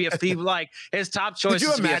wanted to be his top choice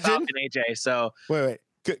is to be a Falcon, AJ. So wait,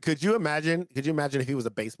 could you imagine? Could you imagine if he was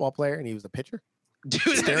a baseball player and he was a pitcher?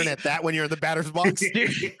 Dude, staring at that when you're in the batter's box.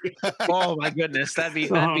 Oh my goodness, that'd be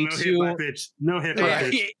no too. Hit by pitch. No hit by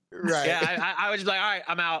pitch. Right. Yeah, I would just be like, all right,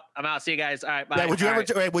 I'm out. See you guys. All right, bye. Yeah, would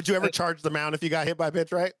you ever charge the mound if you got hit by a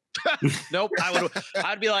pitch? Right. Nope.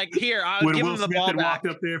 I'd be like, here, I would give him the ball back. Walked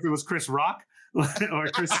up there if it was Chris Rock. Or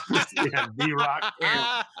Chris, B-Rock.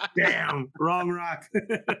 Damn, wrong Rock.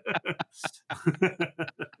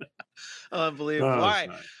 Unbelievable. All right,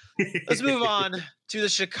 let's move on to the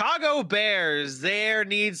Chicago Bears. Their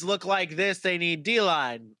needs look like this. They need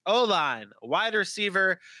D-line, O-line, wide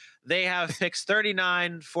receiver. They have picks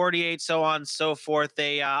 39, 48, so on and so forth.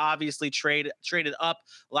 They obviously traded up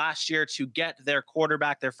last year to get their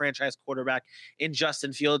quarterback, their franchise quarterback in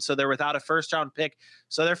Justin Fields. So they're without a first-round pick.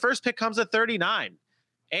 So their first pick comes at 39.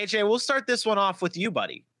 AJ, we'll start this one off with you,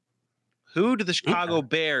 buddy. Who do the Chicago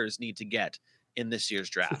Bears need to get in this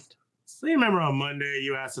year's draft? So you remember on Monday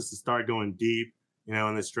you asked us to start going deep,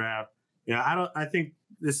 in this draft. I think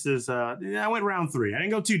this is I went round 3. I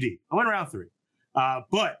didn't go too deep. I went round 3.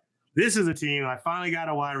 But this is a team. I finally got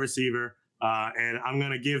a wide receiver, and I'm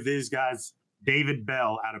going to give these guys David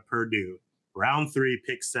Bell out of Purdue, round 3,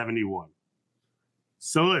 pick 71.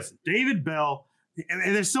 So listen, David Bell,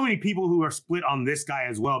 and there's so many people who are split on this guy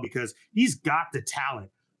as well because he's got the talent.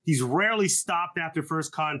 He's rarely stopped after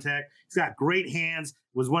first contact. He's got great hands,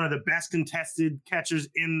 was one of the best contested catchers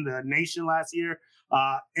in the nation last year,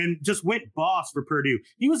 and just went boss for Purdue.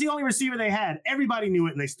 He was the only receiver they had. Everybody knew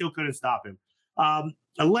it, and they still couldn't stop him.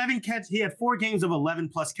 11 catch. He had 4 games of 11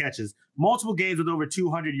 plus catches, multiple games with over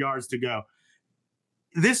 200 yards to go.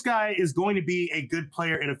 This guy is going to be a good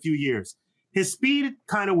player in a few years. His speed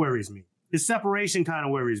kind of worries me. His separation kind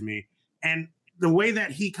of worries me. And the way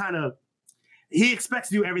that he expects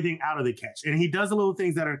to do everything out of the catch. And he does the little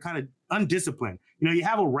things that are kind of undisciplined. You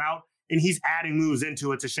have a route and he's adding moves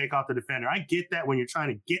into it to shake off the defender. I get that when you're trying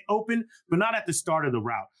to get open, but not at the start of the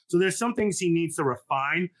route. So there's some things he needs to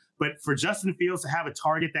refine. But for Justin Fields to have a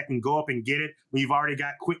target that can go up and get it, when you've already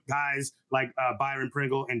got quick guys like Byron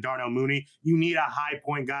Pringle and Darnell Mooney, you need a high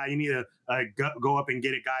point guy. You need a go up and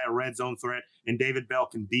get it guy, a red zone threat, and David Bell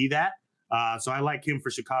can be that. So I like him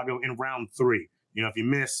for Chicago in round 3. If you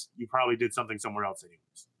miss, you probably did something somewhere else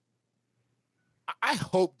anyways. I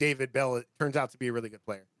hope David Bell turns out to be a really good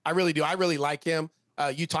player. I really do. I really like him.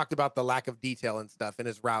 You talked about the lack of detail and stuff in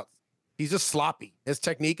his routes. He's just sloppy. His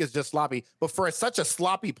technique is just sloppy. But for such a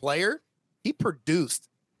sloppy player, he produced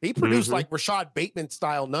like Rashad Bateman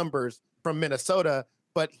style numbers from Minnesota,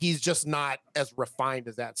 but he's just not as refined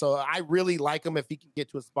as that. So I really like him if he can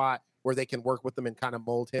get to a spot where they can work with him and kind of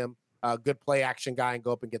mold him. A good play action guy and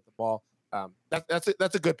go up and get the ball. That's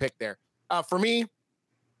a good pick there. For me,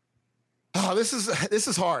 this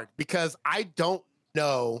is hard because I don't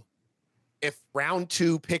know if round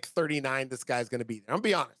 2, pick 39, this guy's going to be there. I'm gonna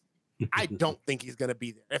be honest. I don't think he's going to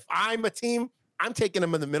be there. If I'm a team, I'm taking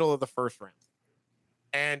him in the middle of the first round.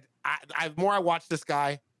 And the more I watch this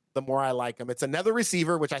guy, the more I like him. It's another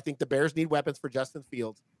receiver, which I think the Bears need weapons for Justin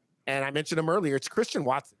Fields. And I mentioned him earlier. It's Christian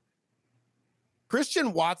Watson.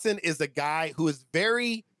 Christian Watson is a guy who is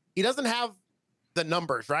he doesn't have the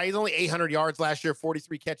numbers, right? He's only 800 yards last year,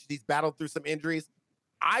 43 catches. He's battled through some injuries.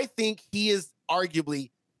 I think he is arguably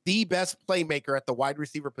the best playmaker at the wide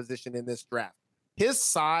receiver position in this draft. His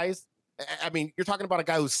size, I mean, you're talking about a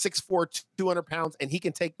guy who's 6'4", 200 pounds, and he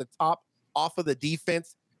can take the top off of the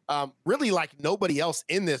defense really like nobody else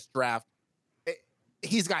in this draft.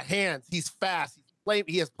 He's got hands. He's fast.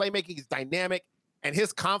 He has playmaking. He's dynamic. and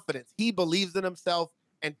his confidence. He believes in himself.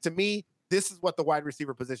 And to me, this is what the wide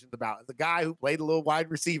receiver position is about. As a guy who played a little wide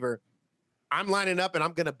receiver, I'm lining up and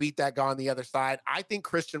I'm going to beat that guy on the other side. I think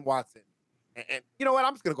Christian Watson, and you know what?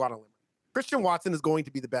 I'm just going to go out on a limb. Christian Watson is going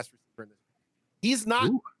to be the best receiver in this. He's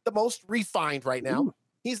not the most refined right now.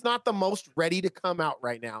 He's not the most ready to come out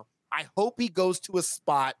right now. I hope he goes to a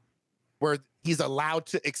spot where he's allowed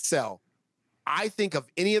to excel. I think of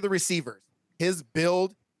any of the receivers, his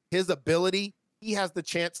build, his ability, he has the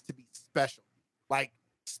chance to be special, like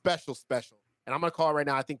special. And I'm going to call it right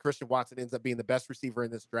now. I think Christian Watson ends up being the best receiver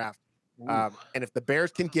in this draft. And if the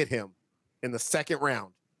Bears can get him in the second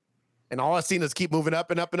round, and all I've seen is keep moving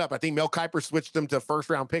up and up and up. I think Mel Kiper switched him to first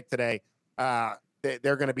round pick today.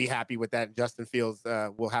 They're going to be happy with that. And Justin Fields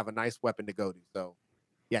will have a nice weapon to go to. So,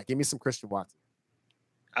 yeah, give me some Christian Watson.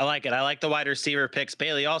 I like it. I like the wide receiver picks.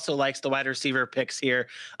 Bailey also likes the wide receiver picks here.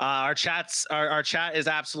 Our chat is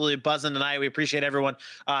absolutely buzzing tonight. We appreciate everyone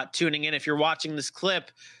tuning in. If you're watching this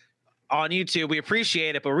clip on YouTube, we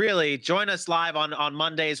appreciate it, but really join us live on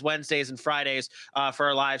Mondays, Wednesdays, and Fridays for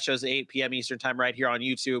our live shows at 8 p.m. Eastern time right here on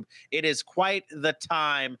YouTube. It is quite the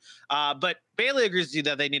time. But Bailey agrees with you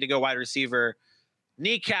that they need to go wide receiver.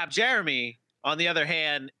 Kneecap Jeremy, on the other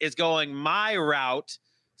hand, is going my route,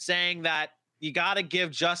 saying that you got to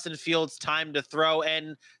give Justin Fields time to throw.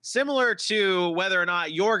 And similar to whether or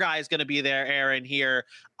not your guy is going to be there, Aaron, here,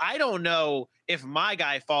 I don't know if my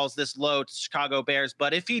guy falls this low to Chicago Bears,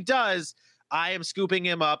 but if he does, I am scooping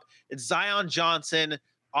him up. It's Zion Johnson,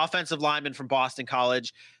 offensive lineman from Boston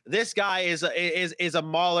College. This guy is a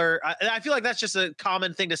mauler. I feel like that's just a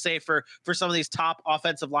common thing to say for some of these top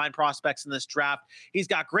offensive line prospects in this draft. He's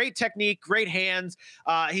got great technique, great hands.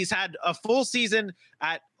 He's had a full season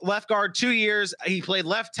at left guard, 2 years. He played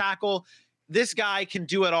left tackle. This guy can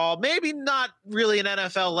do it all. Maybe not really an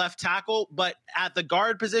NFL left tackle, but at the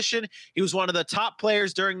guard position, he was one of the top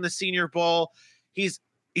players during the Senior Bowl. He's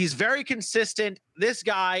very consistent. This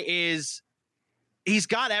guy he's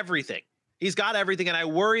got everything. He's got everything, and I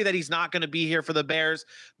worry that he's not going to be here for the Bears.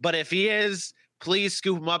 But if he is, please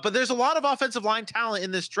scoop him up. But there's a lot of offensive line talent in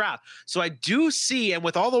this draft. So I do see, and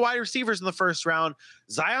with all the wide receivers in the first round,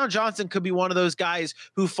 Zion Johnson could be one of those guys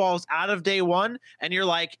who falls out of day one, and you're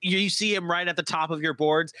like, you see him right at the top of your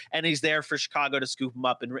boards, and he's there for Chicago to scoop him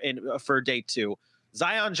up for day two.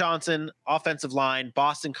 Zion Johnson, offensive line,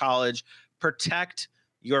 Boston College, protect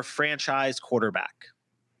your franchise quarterback.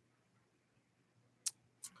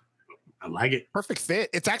 I like it. Perfect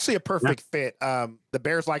fit. It's actually a perfect fit. The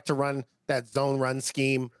Bears like to run that zone run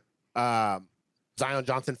scheme. Zion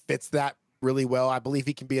Johnson fits that really well. I believe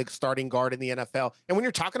he can be a starting guard in the NFL. And when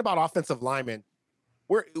you're talking about offensive linemen,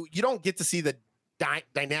 you don't get to see the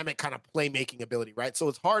dynamic kind of playmaking ability, right? So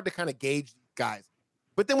it's hard to kind of gauge these guys.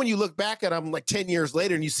 But then when you look back at them like 10 years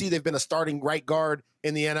later and you see they've been a starting right guard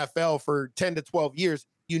in the NFL for 10 to 12 years,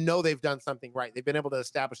 you know they've done something right. They've been able to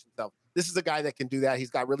establish themselves. This is a guy that can do that. He's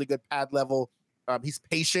got really good pad level. He's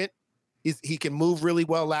patient. He can move really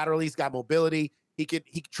well laterally. He's got mobility. He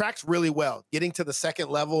tracks really well, getting to the second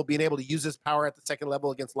level, being able to use his power at the second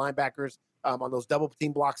level against linebackers on those double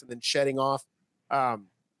team blocks and then shedding off. I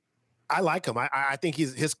like him. I think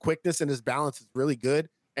his quickness and his balance is really good.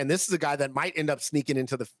 And this is a guy that might end up sneaking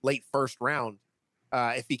into the late first round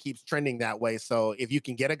if he keeps trending that way. So if you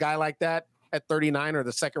can get a guy like that at 39 or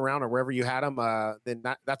the second round or wherever you had him, then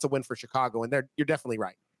that's a win for Chicago. And you're definitely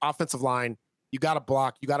right. Offensive line, you got to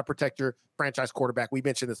block. You got to protect your franchise quarterback. We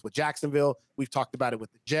mentioned this with Jacksonville. We've talked about it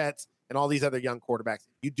with the Jets and all these other young quarterbacks.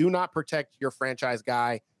 If you do not protect your franchise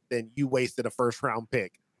guy, then you wasted a first round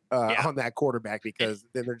pick on that quarterback, because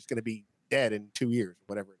then they're just going to be dead in 2 years,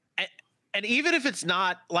 whatever. And even if it's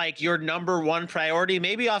not like your number one priority,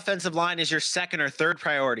 maybe offensive line is your second or third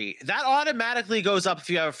priority. That automatically goes up if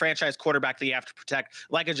you have a franchise quarterback that you have to protect,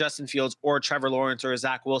 like a Justin Fields or a Trevor Lawrence or a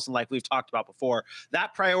Zach Wilson, like we've talked about before.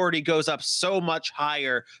 That priority goes up so much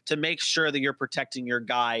higher to make sure that you're protecting your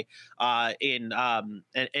guy in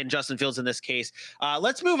Justin Fields in this case.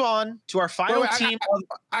 Let's move on to our final team.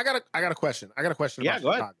 I got a question. Yeah, about go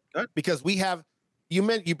Chicago. ahead. Because we have.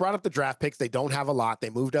 You brought up the draft picks. They don't have a lot. They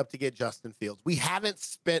moved up to get Justin Fields. We haven't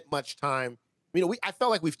spent much time. I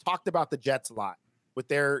felt like we've talked about the Jets a lot with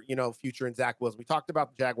their, future in Zach Wilson. We talked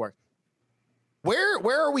about the Jaguars. Where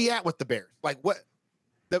are we at with the Bears? Like, what?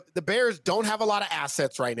 The Bears don't have a lot of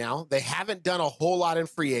assets right now. They haven't done a whole lot in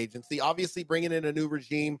free agency. Obviously, bringing in a new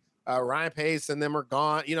regime, Ryan Pace and them are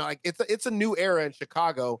gone. It's a new era in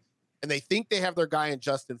Chicago, and they think they have their guy in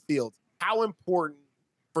Justin Fields. How important?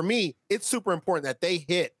 For me, it's super important that they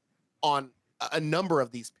hit on a number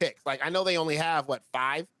of these picks. Like, I know they only have,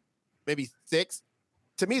 5, maybe 6.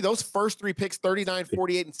 To me, those first 3 picks, 39,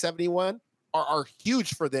 48, and 71, are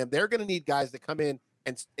huge for them. They're going to need guys to come in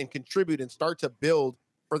and contribute and start to build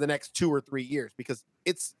for the next 2 or 3 years, because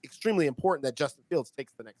it's extremely important that Justin Fields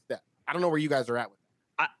takes the next step. I don't know where you guys are at with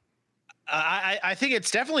that. I think it's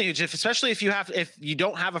definitely huge, especially if you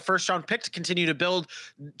don't have a first round pick to continue to build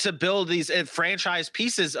these franchise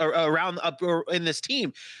pieces around in this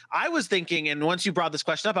team. I was thinking, and once you brought this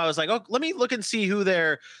question up, I was like, oh, let me look and see who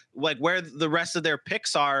where the rest of their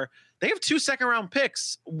picks are. They have 2 second-round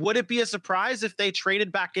picks. Would it be a surprise if they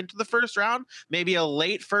traded back into the first round, maybe a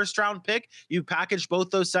late first-round pick? You package both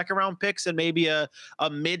those second-round picks and maybe a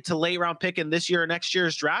mid to late-round pick in this year or next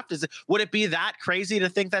year's draft? Would it be that crazy to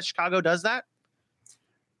think that Chicago does that?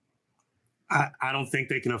 I don't think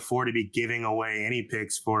they can afford to be giving away any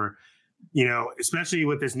picks for, especially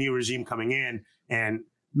with this new regime coming in, and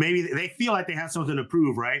maybe they feel like they have something to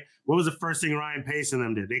prove, right? What was the first thing Ryan Pace and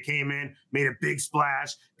them did? They came in, made a big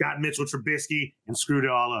splash, got Mitchell Trubisky, and screwed it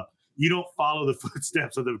all up. You don't follow the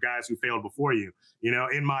footsteps of the guys who failed before you,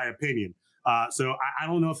 in my opinion. So I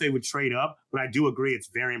don't know if they would trade up, but I do agree it's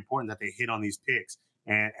very important that they hit on these picks.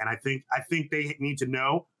 And I think they need to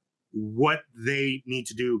know what they need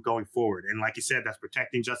to do going forward. And like you said, that's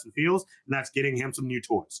protecting Justin Fields, and that's getting him some new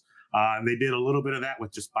toys. And they did a little bit of that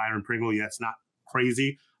with just Byron Pringle. Yeah, that's not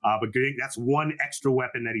crazy, but that's one extra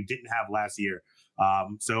weapon that he didn't have last year.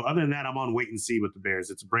 So other than that, I'm on wait and see with the Bears.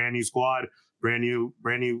 It's a brand new squad, brand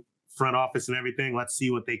new front office and everything. Let's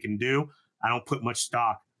see what they can do. I don't put much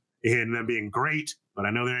stock in them being great, but I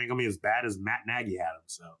know they ain't gonna be as bad as Matt Nagy had them.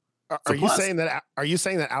 So are you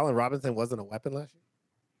saying that Allen Robinson wasn't a weapon last year?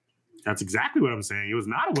 That's exactly what I'm saying. He was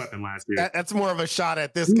not a weapon last year. That's more of a shot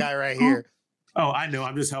at this guy right here. Oh, I know.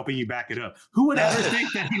 I'm just helping you back it up. Who would ever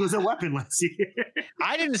think that he was a weapon last year?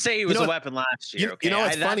 I didn't say he was a weapon last year. Okay?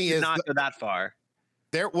 What's funny is not go that far.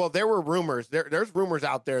 There were rumors. There's rumors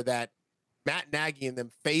out there that Matt Nagy and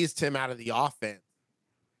them phased him out of the offense,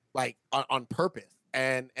 like on purpose,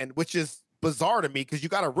 and which is bizarre to me because you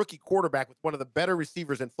got a rookie quarterback with one of the better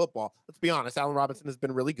receivers in football. Let's be honest, Allen Robinson has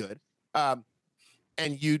been really good, and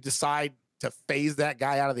you decide to phase that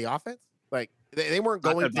guy out of the offense. Like they weren't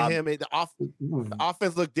going to him. The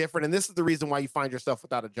offense looked different, and this is the reason why you find yourself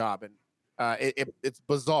without a job. And it's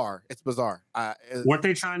bizarre. It's bizarre. Weren't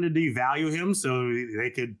they trying to devalue him so they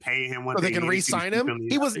could pay him what they can re-sign him?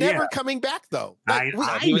 He was never coming back, though. I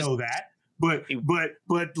know that. But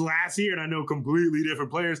last year, and I know completely different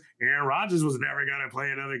players, Aaron Rodgers was never going to play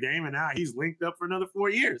another game, and now he's linked up for another 4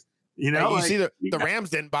 years. You see the Rams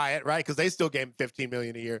didn't buy it, right? Because they still gave him $15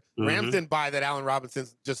 million a year. The Rams didn't buy that Allen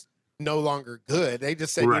Robinson's just no longer good. They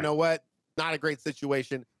just said, you know what? Not a great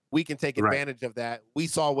situation. We can take advantage of that. We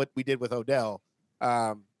saw what we did with Odell.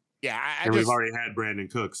 We've already had Brandon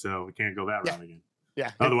Cook, so we can't go that route again.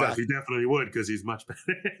 Yeah. Otherwise, he definitely would because he's much better.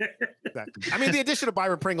 Exactly. I mean, the addition of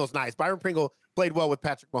Byron Pringle is nice. Byron Pringle played well with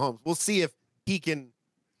Patrick Mahomes. We'll see if he can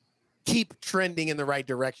keep trending in the right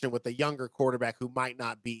direction with a younger quarterback who might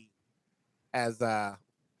not be as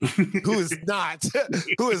who is not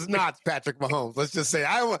Patrick Mahomes. Let's just say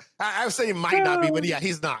I would say he might not be, but yeah,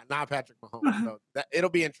 he's not Patrick Mahomes. So it'll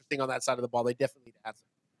be interesting on that side of the ball. They definitely need to have some.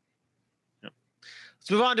 Let's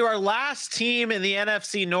move on to our last team in the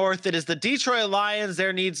NFC North. It is the Detroit Lions.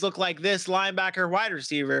 Their needs look like this: linebacker, wide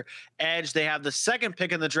receiver, edge. They have the second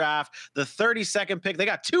pick in the draft, the 32nd pick. They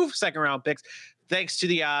got 2 second-round picks thanks to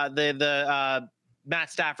the Matt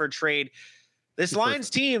Stafford trade. This Lions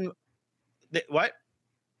team, what?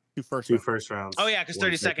 2 first rounds. Oh yeah, because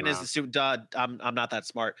 32nd is the suit. I'm not that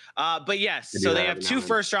smart. But yes, so they have 2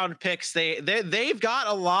 first-round picks. They've got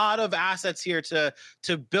a lot of assets here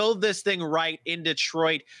to build this thing right in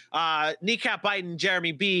Detroit. Kneecap Biden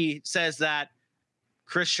Jeremy B says that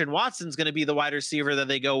Christian Watson's going to be the wide receiver that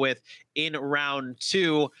they go with in round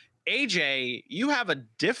 2. AJ, you have a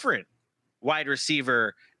different wide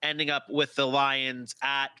receiver ending up with the Lions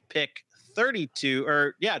at pick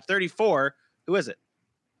 34. Who is it?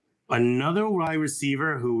 Another wide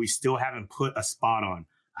receiver who we still haven't put a spot on.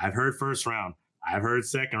 I've heard first round. I've heard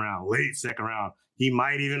second round, late second round. He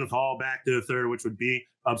might even fall back to the third, which would be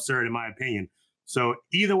absurd in my opinion. So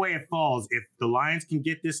either way it falls, if the Lions can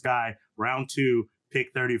get this guy round 2, pick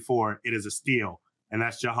 34, it is a steal. And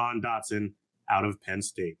that's Jahan Dotson out of Penn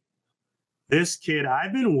State. This kid,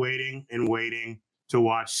 I've been waiting to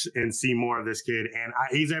watch and see more of this kid. And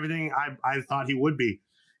he's everything I thought he would be.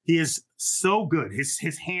 He is so good.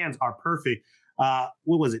 His hands are perfect.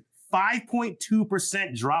 What was it?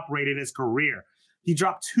 5.2% drop rate in his career. He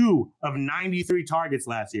dropped 2 of 93 targets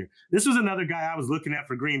last year. This was another guy I was looking at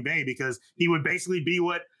for Green Bay because he would basically be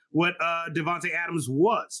what Devontae Adams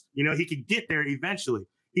was. He could get there eventually.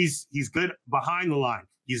 He's good behind the line.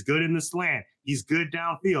 He's good in the slant. He's good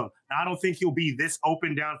downfield. Now, I don't think he'll be this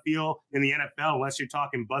open downfield in the NFL unless you're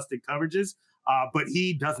talking busted coverages, but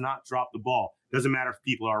he does not drop the ball. Doesn't matter if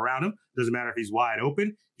people are around him. Doesn't matter if he's wide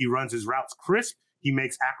open. He runs his routes crisp. He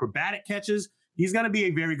makes acrobatic catches. He's going to be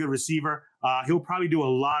a very good receiver. He'll probably do a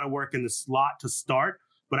lot of work in the slot to start,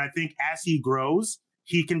 but I think as he grows,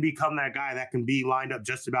 he can become that guy that can be lined up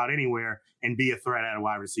just about anywhere and be a threat at a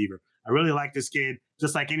wide receiver. I really like this kid,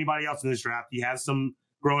 just like anybody else in this draft. He has some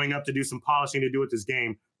growing up to do, some polishing to do with this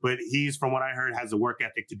game, but he's, from what I heard, has the work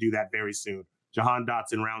ethic to do that very soon. Jahan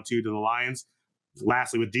Dotson, round 2 to the Lions.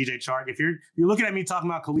 Lastly, with DJ Chark, if you're looking at me talking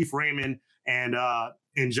about Khalif Raymond and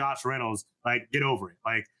Josh Reynolds, like, get over it.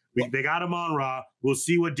 Like, they got him on Raw. We'll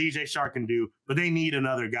see what DJ Chark can do, but they need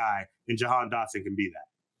another guy, and Jahan Dotson can be that.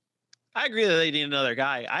 I agree that they need another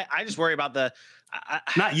guy. I just worry about the.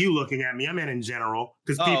 Not you looking at me. I meant in general,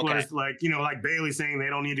 because people are like, like Bailey saying they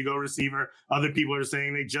don't need to go receiver. Other people are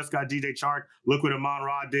saying they just got DJ Chark. Look what Amon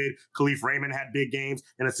Ra did. Khalif Raymond had big games.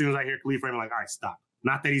 And as soon as I hear Khalif Raymond, I'm like, all right, stop.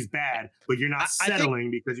 Not that he's bad, but you're not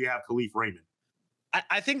settling because you have Khalif Raymond.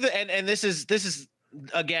 I think that, and this is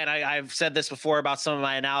again, I've said this before about some of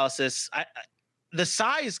my analysis. The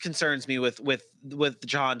size concerns me with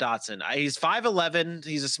Jahan Dotson. He's 5'11".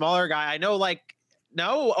 He's a smaller guy. I know, like,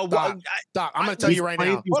 Doc, I'm going to tell you right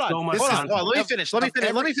now. Hold on. Let me finish. Let me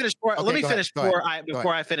finish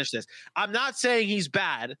before I finish this. I'm not saying he's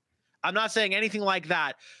bad. I'm not saying anything like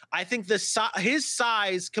that. I think his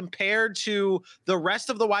size compared to the rest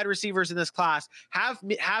of the wide receivers in this class have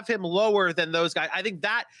him lower than those guys. I think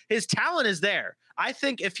that his talent is there. I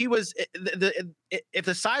think if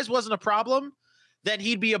the size wasn't a problem, then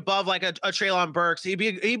he'd be above like a Treylon Burks. He'd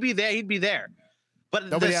be there. But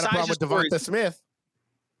nobody had a problem with Devonta Smith.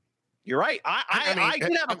 You're right. I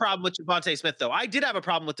did have a problem with Devontae Smith, though. I did have a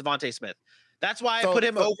problem with Devontae Smith. That's why I put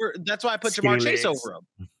him over. That's why I put Jamar Chase over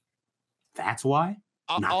him. That's why.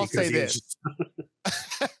 I'll say this.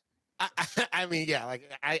 I mean, yeah, like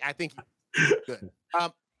I think he's good.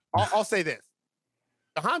 I'll say this.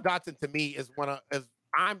 Jahan Dotson to me is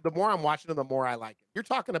the more I'm watching him, the more I like him. You're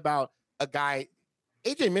talking about a guy.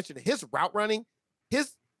 AJ mentioned his route running.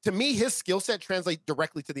 To me, his skill set translates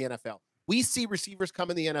directly to the NFL. We see receivers come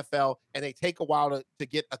in the NFL and they take a while to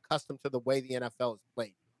get accustomed to the way the NFL is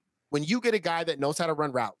played. When you get a guy that knows how to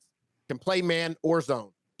run routes, can play man or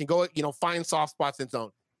zone, can go, find soft spots in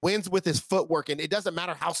zone, wins with his footwork, and it doesn't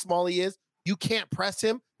matter how small he is, you can't press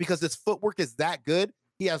him because his footwork is that good.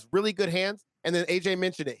 He has really good hands. And then AJ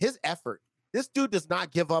mentioned it, his effort. This dude does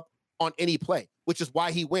not give up on any play, which is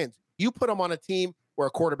why he wins. You put him on a team where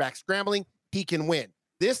a quarterback's scrambling, he can win.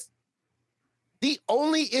 The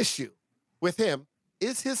only issue with him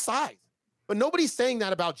is his size. But nobody's saying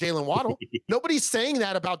that about Jalen Waddle. Nobody's saying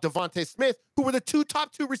that about Devontae Smith, who were the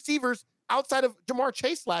top two receivers outside of Jamar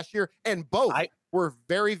Chase last year, and both were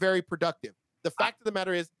very, very productive. The fact of the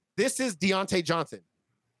matter is, this is Deontay Johnson.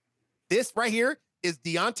 This right here is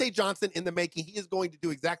Deontay Johnson in the making. He is going to do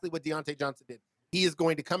exactly what Deontay Johnson did. He is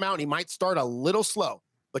going to come out and he might start a little slow,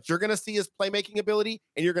 but you're going to see his playmaking ability,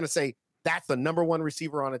 and you're going to say, that's the number one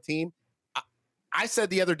receiver on a team. I said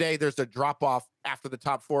the other day there's a drop-off after the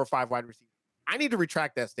top 4 or 5 wide receivers. I need to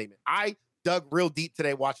retract that statement. I dug real deep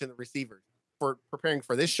today watching the receivers for preparing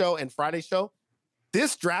for this show and Friday's show.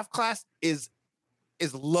 This draft class is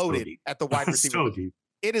loaded at the wide receiver.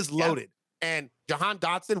 It is loaded. Yeah. And Jahan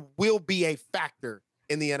Dotson will be a factor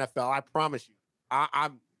in the NFL. I promise you.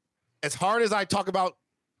 I'm as hard as I talk about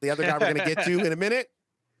the other guy we're going to get to in a minute,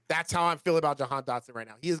 that's how I'm feeling about Jahan Dotson right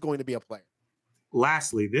now. He is going to be a player.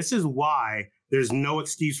 Lastly, this is why there's no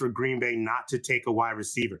excuse for Green Bay not to take a wide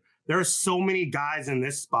receiver. There are so many guys in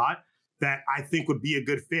this spot that I think would be a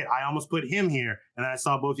good fit. I almost put him here, and I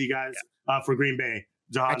saw both of you guys for Green Bay.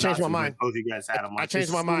 I changed my mind. Both of you guys had him. I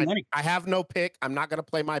changed my mind. I have no pick. I'm not going to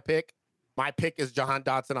play my pick. My pick is Jahan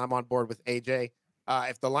Dotson. I'm on board with AJ.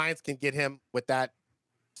 If the Lions can get him with that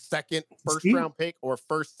first-round pick or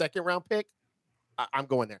second-round pick, I'm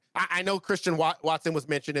going there. I know Christian Watson was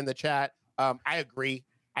mentioned in the chat. I agree.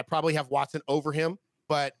 I probably have Watson over him,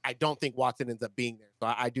 but I don't think Watson ends up being there.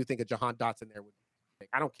 So I do think a Jahan Dotson there would be.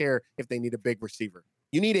 I don't care if they need a big receiver.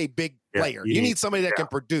 You need a big player. You need somebody that can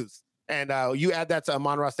produce. And you add that to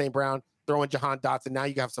Amon-Ra St. Brown, throw in Jahan Dotson. Now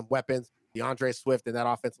you have some weapons. DeAndre Swift, and that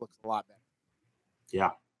offense looks a lot better.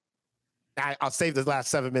 Yeah. I'll save the last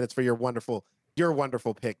 7 minutes for your wonderful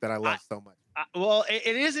pick that I love so much. Well,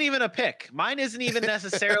 it isn't even a pick. Mine isn't even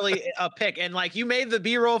necessarily a pick. And like you made the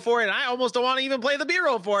B-roll for it, and I almost don't want to even play the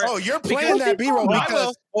B-roll for it. Oh, you're playing that B-roll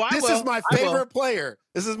because Oh, This is my favorite player.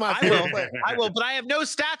 This is my favorite player. I will, but I have no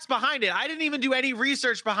stats behind it. I didn't even do any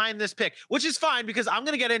research behind this pick, which is fine because I'm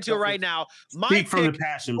going to get into it right now. Speak from the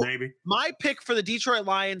passion, baby. My pick for the Detroit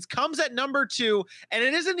Lions comes at number 2, and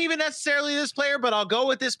it isn't even necessarily this player, but I'll go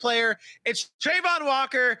with this player. It's Trayvon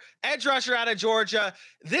Walker, edge rusher out of Georgia.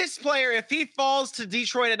 This player, if he falls to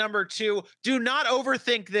Detroit at number 2, do not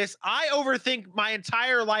overthink this. I overthink my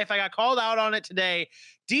entire life. I got called out on it today.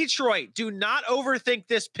 Detroit, do not overthink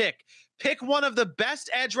this pick. Pick one of the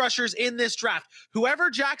best edge rushers in this draft.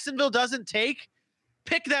 Whoever Jacksonville doesn't take,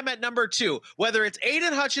 pick them at number 2. Whether it's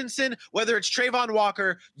Aiden Hutchinson, whether it's Trayvon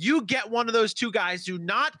Walker, you get one of those two guys. Do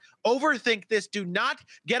not overthink this. Do not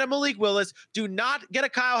get a Malik Willis. Do not get a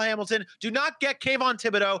Kyle Hamilton. Do not get Kayvon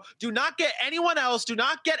Thibodeau. Do not get anyone else. Do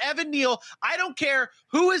not get Evan Neal. I don't care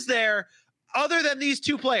who is there other than these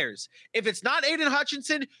two players. If it's not Aiden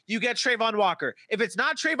Hutchinson, you get Trayvon Walker. If it's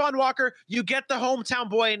not Trayvon Walker, you get the hometown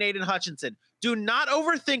boy in Aiden Hutchinson. Do not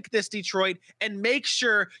overthink this, Detroit, and make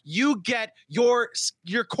sure you get your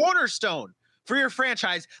cornerstone for your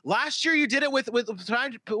franchise. Last year, you did it with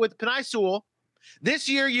Penei Sewell. This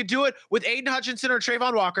year, you do it with Aiden Hutchinson or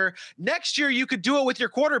Trayvon Walker. Next year, you could do it with your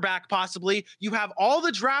quarterback, possibly. You have all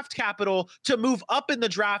the draft capital to move up in the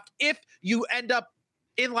draft if you end up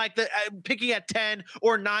in like the picking at 10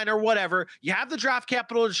 or 9 or whatever. You have the draft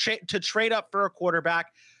capital to trade up for a quarterback.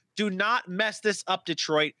 Do not mess this up,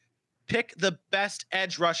 Detroit. Pick the best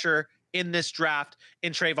edge rusher in this draft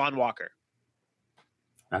in Trayvon Walker.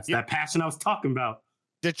 That's that passion I was talking about.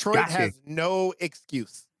 Detroit has no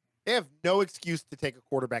excuse. They have no excuse to take a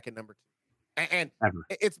quarterback at number 2. And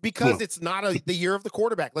it's because it's not the year of the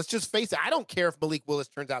quarterback. Let's just face it. I don't care if Malik Willis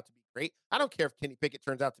turns out to be great. I don't care if Kenny Pickett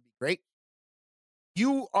turns out to be great.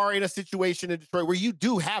 You are in a situation in Detroit where you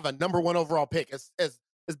do have a number 1 overall pick. As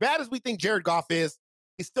bad as we think Jared Goff is,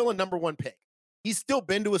 he's still a number 1 pick. He's still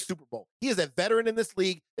been to a Super Bowl. He is a veteran in this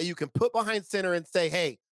league that you can put behind center and say,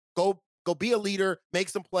 hey, go be a leader, make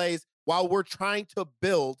some plays while we're trying to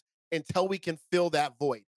build until we can fill that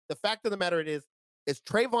void. The fact of the matter is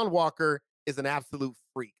Trayvon Walker is an absolute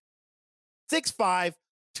freak. 6'5",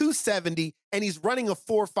 270, and he's running a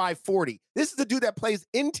 4.5 40. This is a dude that plays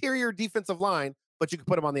interior defensive line, but you can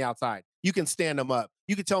put him on the outside. You can stand him up.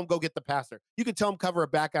 You can tell him go get the passer. You can tell him cover a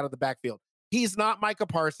back out of the backfield. He's not Micah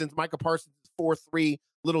Parsons. Micah Parsons is 4'3",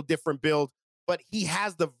 little different build, but he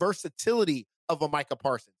has the versatility of a Micah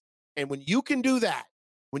Parsons. And when you can do that,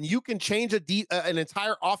 when you can change an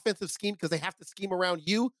entire offensive scheme because they have to scheme around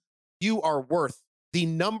you, you are worth the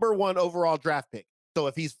number 1 overall draft pick. So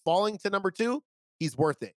if he's falling to number 2, he's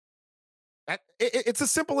worth it. It's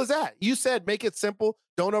as simple as that. You said make it simple.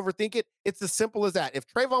 Don't overthink it. It's as simple as that. If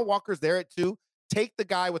Trayvon Walker's there at 2, take the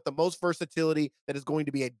guy with the most versatility that is going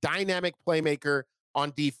to be a dynamic playmaker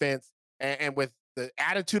on defense. And with the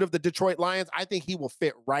attitude of the Detroit Lions, I think he will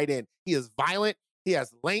fit right in. He is violent. He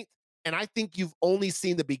has length. And I think you've only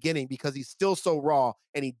seen the beginning because he's still so raw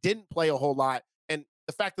and he didn't play a whole lot. And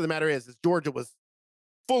the fact of the matter is Georgia was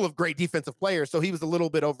full of great defensive players, so he was a little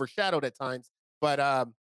bit overshadowed at times. But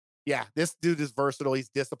yeah, this dude is versatile. He's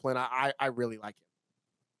disciplined. I really like him.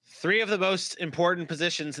 3 of the most important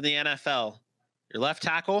positions in the NFL: your left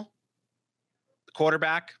tackle, the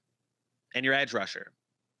quarterback, and your edge rusher.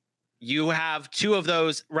 You have 2 of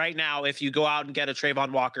those right now. If you go out and get a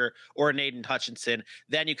Trayvon Walker or an Aiden Hutchinson,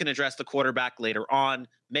 then you can address the quarterback later on.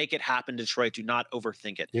 Make it happen, Detroit. Do not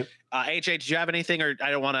overthink it. Yep. AJ, did you have anything, or I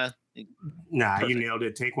don't want to? Nah, perfect. You nailed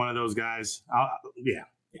it. Take one of those guys. Yeah.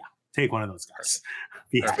 Take one of those guys.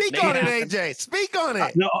 Yeah. Speak on it, AJ. Speak on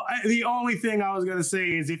it. No, the only thing I was going to say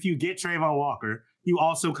is if you get Trayvon Walker, you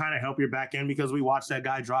also kind of help your back end because we watched that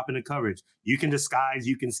guy drop into coverage. You can disguise,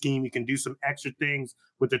 you can scheme, you can do some extra things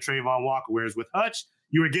with the Trayvon Walker. Whereas with Hutch,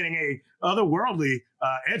 you were getting a otherworldly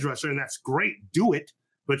edge rusher, and that's great. Do it.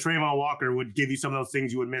 But Trayvon Walker would give you some of those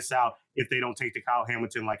things you would miss out if they don't take the Kyle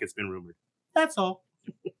Hamilton like it's been rumored. That's all.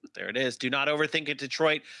 There it is. Do not overthink it,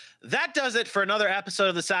 Detroit. That does it for another episode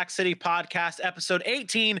of the Sac City Podcast. Episode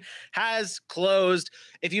 18 has closed.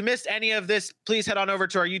 If you missed any of this, please head on over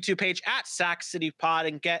to our YouTube page at Sac City Pod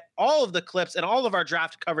and get all of the clips and all of our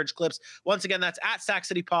draft coverage clips. Once again, that's at Sac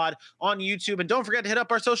City Pod on YouTube. And don't forget to hit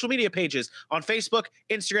up our social media pages on Facebook,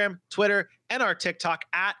 Instagram, Twitter, and our TikTok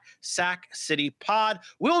at Sac City Pod.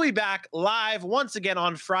 We'll be back live once again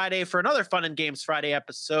on Friday for another Fun and Games Friday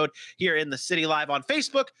episode here in the city, live on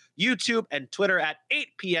Facebook, YouTube, and Twitter at 8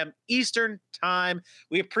 p.m. Eastern time.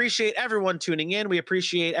 We appreciate everyone tuning in. We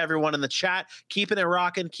appreciate everyone in the chat, keeping it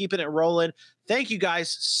rocking, keeping it rolling. Thank you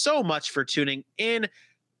guys so much for tuning in.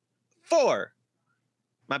 For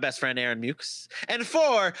my best friend Aaron Mukes. And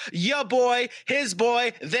for your boy, his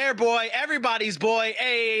boy, their boy, everybody's boy,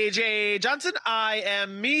 AJ Johnson, I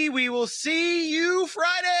am me. We will see you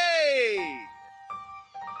Friday.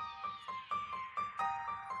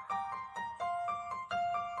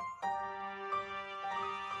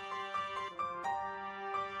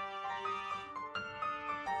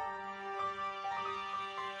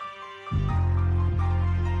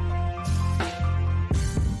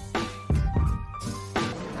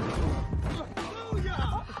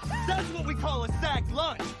 That's what we call a sack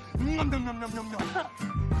lunch. Nom, nom, nom, nom, nom, nom.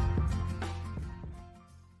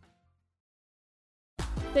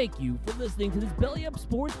 Thank you for listening to this Belly Up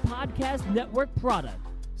Sports Podcast Network product.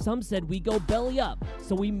 Some said we go belly up,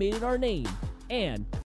 so we made it our name. And